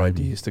allowing other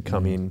ideas to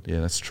come in.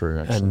 Yeah, that's true,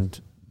 actually.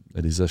 And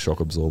it is a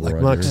shock absorber. like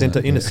idea, Mark Center,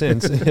 isn't it? in a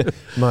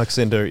sense, Mark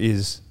Center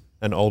is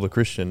an older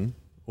Christian,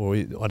 or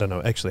I don't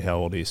know actually how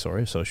old he is,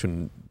 sorry, so I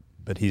shouldn't,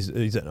 but he's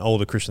an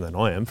older Christian than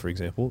I am, for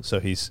example,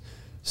 so he's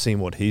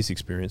seen what he's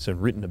experienced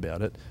and written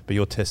about it, but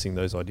you're testing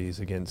those ideas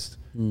against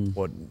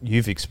what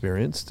you've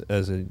experienced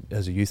as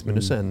a youth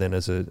minister and then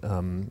as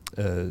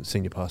a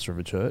senior pastor of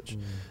a church.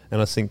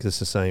 And I think it's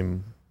the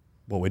same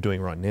what we're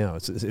doing right now.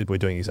 We're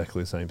doing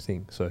exactly the same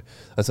thing. So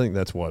I think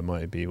that's why it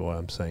might be why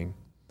I'm saying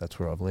that's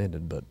where I've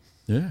landed. But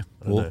yeah,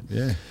 I don't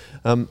know.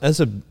 yeah.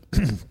 As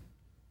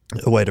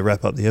a way to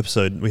wrap up the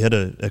episode, we had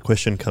a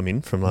question come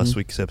in from last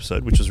week's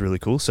episode, which was really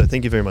cool. So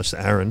thank you very much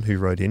to Aaron who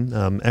wrote in.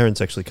 Aaron's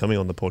actually coming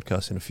on the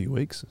podcast in a few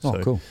weeks. Oh,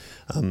 so, cool.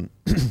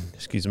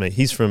 Excuse me.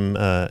 He's from,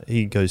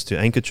 he goes to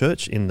Anchor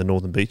Church in the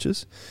Northern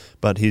Beaches,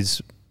 but his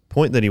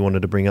point that he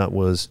wanted to bring up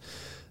was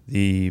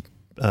the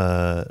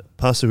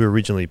pastor who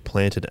originally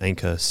planted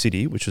Anchor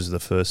City, which was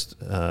the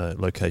first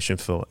location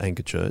for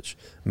Anchor Church,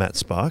 Matt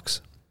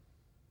Sparks.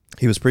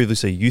 He was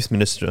previously a youth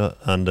minister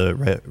under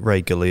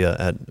Ray Galea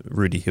at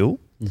Rudy Hill.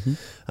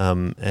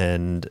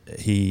 And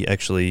he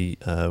actually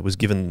was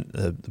given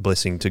the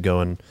blessing to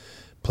go and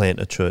plant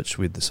a church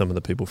with some of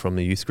the people from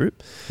the youth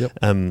group. Yep.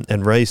 And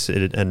Aaron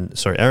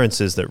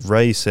says that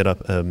Ray set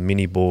up a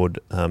mini board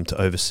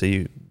to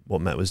oversee what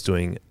Matt was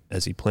doing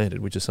as he planted,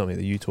 which is something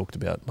that you talked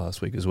about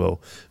last week as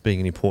well, being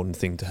an important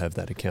thing to have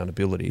that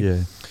accountability.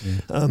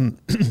 Yeah.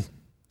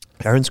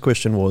 Aaron's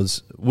question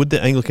was, would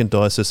the Anglican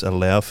diocese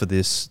allow for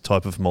this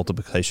type of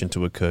multiplication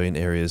to occur in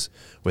areas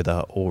where there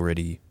are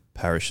already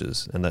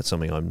parishes? And that's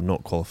something I'm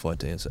not qualified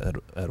to answer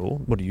at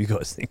all. What do you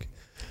guys think?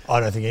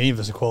 I don't think any of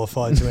us are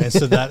qualified to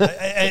answer that.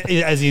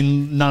 As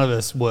in, none of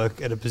us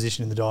work at a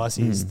position in the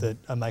diocese that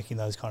are making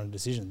those kind of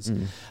decisions.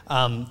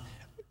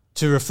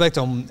 To reflect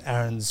on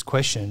Aaron's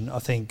question, I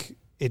think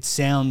it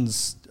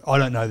sounds, I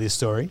don't know this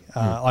story.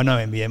 I know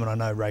MBM and I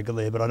know Ray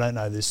Galea, but I don't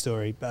know this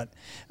story. But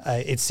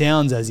it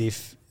sounds as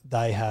if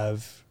they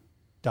have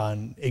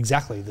done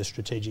exactly the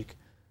strategic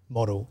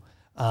model.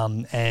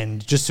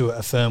 And just to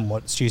affirm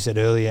what Stu said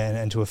earlier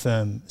and to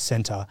affirm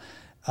Centre,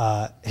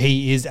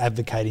 he is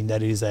advocating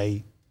that it is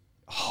a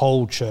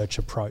whole church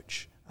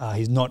approach.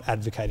 He's not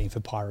advocating for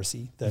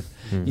piracy, that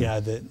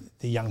the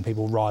young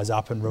people rise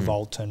up and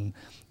revolt and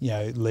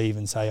leave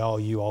and say, oh,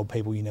 you old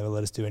people, you never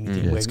let us do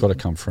anything. Yeah, it's got to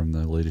come from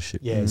the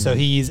leadership. Yeah, so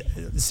he is,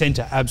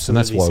 Centre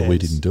absolutely. And that's why we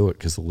didn't do it,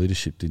 because the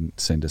leadership didn't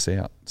send us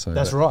out. So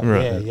that's right.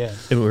 Yeah.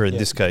 And we're in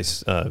this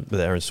case that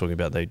Aaron's talking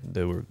about, they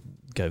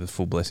gave the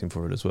full blessing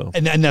for it as well.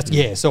 And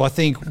that's So I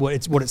think what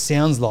it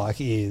sounds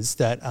like is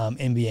that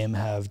MBM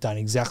have done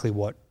exactly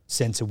what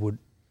Centre would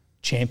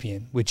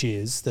champion, which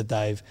is that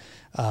they've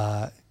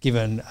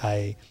given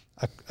a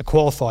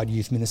qualified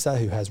youth minister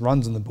who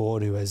runs on the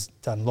board, who has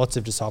done lots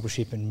of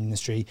discipleship and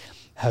ministry,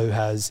 who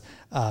has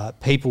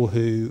people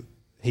who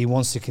he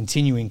wants to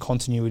continue in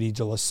continuity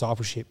to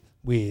discipleship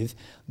with.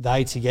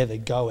 They together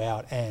go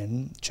out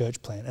and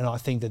church plant, and I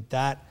think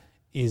that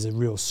is a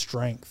real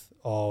strength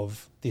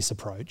of this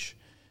approach.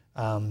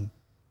 And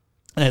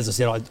as I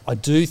said, I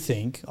do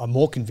think I'm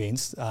more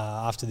convinced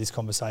after this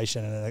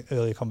conversation and an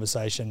earlier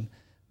conversation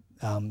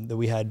that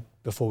we had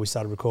before we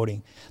started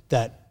recording,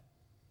 that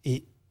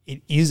it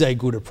is a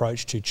good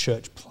approach to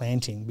church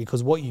planting,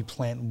 because what you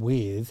plant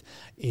with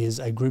is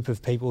a group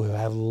of people who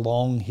have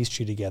long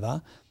history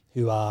together,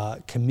 who are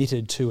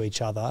committed to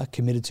each other,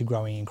 committed to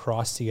growing in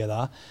Christ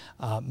together,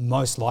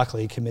 most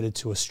likely committed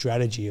to a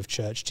strategy of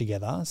church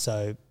together,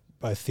 so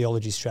both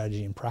theology,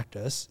 strategy and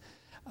practice,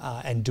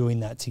 and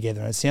doing that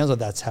together. And it sounds like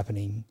that's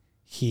happening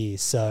here.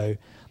 So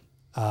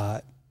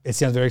it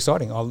sounds very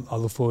exciting. I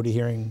look forward to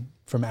hearing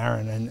from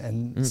Aaron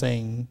and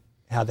seeing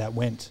how that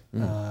went.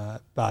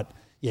 But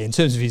yeah, in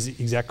terms of his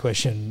exact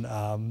question,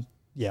 I don't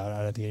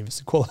think any of us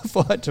are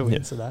qualified to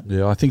answer that.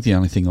 Yeah, I think the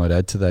only thing I'd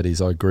add to that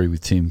is I agree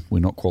with Tim. We're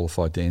not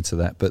qualified to answer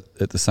that. But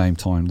at the same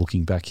time,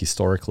 looking back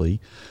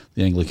historically,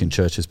 the Anglican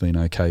Church has been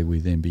okay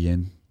with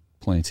NBN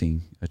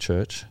planting a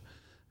church.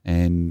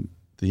 And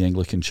the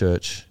Anglican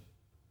Church,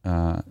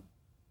 a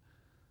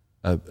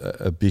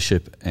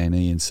bishop and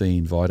ENC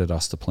invited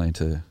us to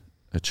plant a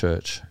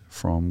church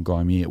from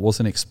Gymea. It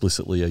wasn't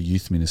explicitly a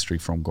youth ministry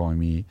from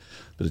Gymea,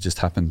 but it just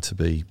happened to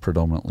be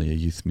predominantly a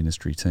youth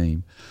ministry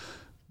team.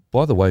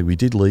 By the way, we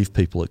did leave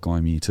people at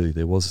Gymea too.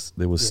 There was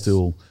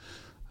still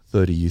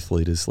 30 youth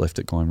leaders left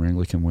at Gymea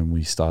Anglican when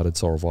we started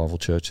Soul Revival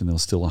Church, and there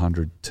was still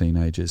 100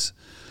 teenagers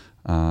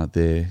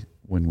there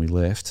when we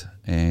left.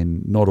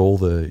 And not all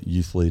the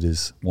youth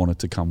leaders wanted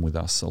to come with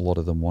us. A lot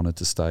of them wanted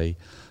to stay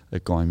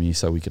at Gymea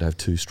so we could have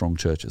two strong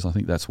churches. I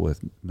think that's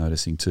worth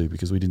noticing too,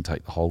 because we didn't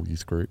take the whole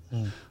youth group.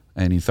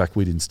 And in fact,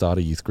 we didn't start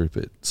a youth group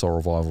at Soul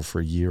Revival for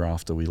a year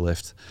after we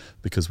left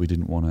because we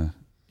didn't want to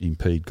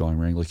impede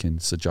Guymer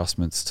Anglican's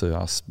adjustments to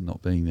us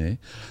not being there.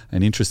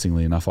 And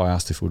interestingly enough, I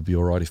asked if it would be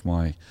all right if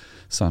my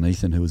son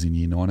Ethan, who was in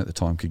year 9 at the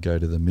time, could go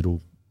to the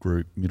middle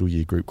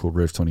year group called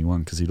Rev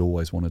 21, because he'd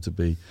always wanted to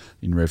be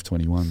in Rev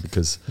 21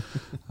 because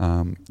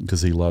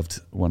he loved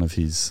one of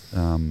his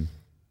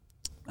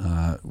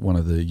one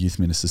of the youth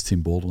ministers,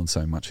 Tim Baldwin,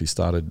 so much. He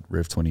started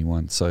Rev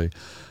 21, so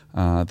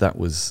that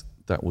was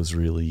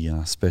really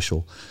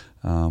special.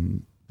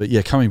 But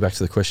yeah, coming back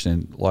to the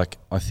question, like,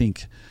 I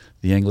think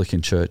the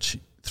Anglican Church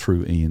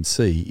through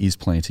ENC is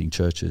planting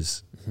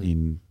churches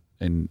and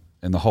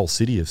the whole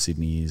city of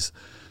Sydney is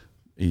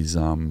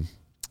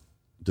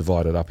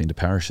divided up into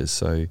parishes.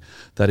 So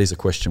that is a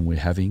question we're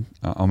having.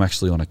 I'm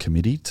actually on a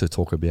committee to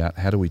talk about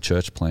how do we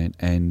church plant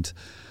and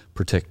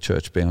protect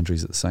church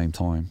boundaries at the same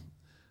time.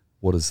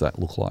 What does that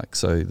look like?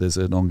 So there's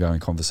an ongoing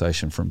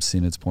conversation from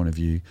Synod's point of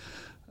view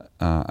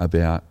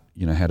about,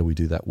 how do we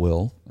do that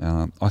well?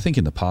 I think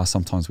in the past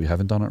sometimes we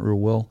haven't done it real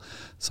well.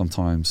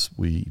 Sometimes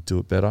we do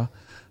it better,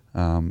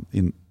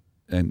 and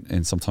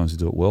sometimes we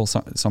do it well.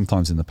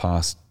 Sometimes in the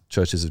past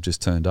churches have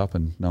just turned up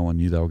and no one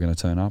knew they were going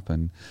to turn up,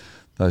 and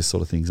those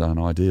sort of things aren't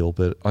ideal.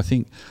 But I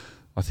think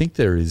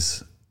there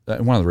is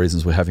one of the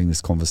reasons we're having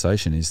this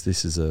conversation is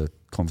this is a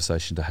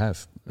conversation to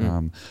have.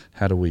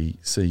 How do we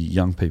see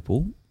young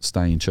people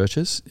stay in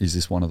churches? Is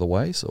this one of the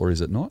ways, or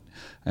is it not?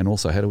 And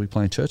also, how do we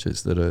plant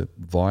churches that are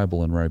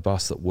viable and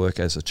robust, that work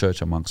as a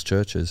church amongst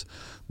churches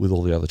with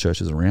all the other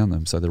churches around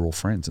them, so they're all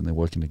friends and they're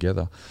working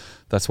together?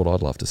 That's what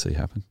I'd love to see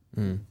happen.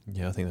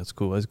 Yeah, I think that's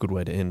cool. That's a good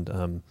way to end.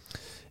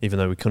 Even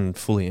though we couldn't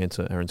fully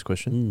answer Aaron's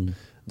question,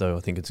 though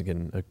I think it's,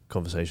 again, a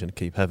conversation to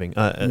keep having.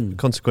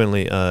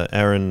 Consequently,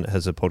 Aaron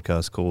has a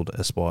podcast called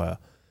Aspire,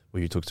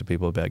 where you talk to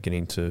people about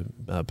getting to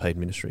paid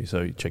ministry.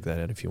 So check that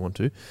out if you want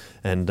to.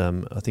 And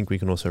I think we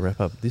can also wrap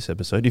up this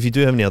episode. If you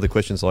do have any other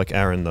questions like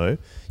Aaron, though,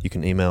 you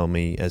can email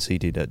me, as he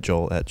did, at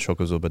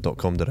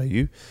joel@shockabsorber.com.au,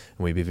 and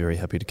we'd be very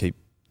happy to keep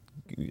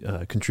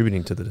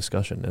contributing to the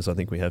discussion, as I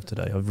think we have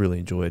today. I've really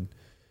enjoyed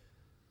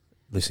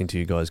listening to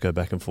you guys go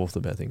back and forth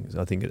about things.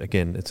 I think,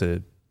 again, it's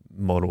a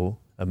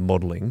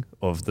modelling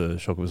of the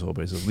shock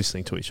absorbers, of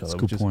listening to each other,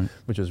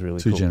 which is really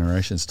cool. 2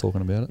 generations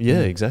talking about it. Yeah,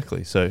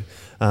 exactly. So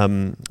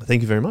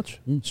thank you very much,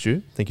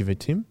 Stu. Thank you,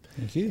 Tim.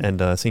 Thank you. And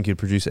thank you to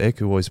producer Eck,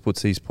 who always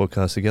puts these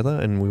podcasts together,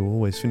 and we will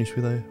always finish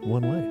with a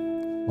one way.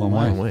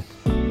 One way.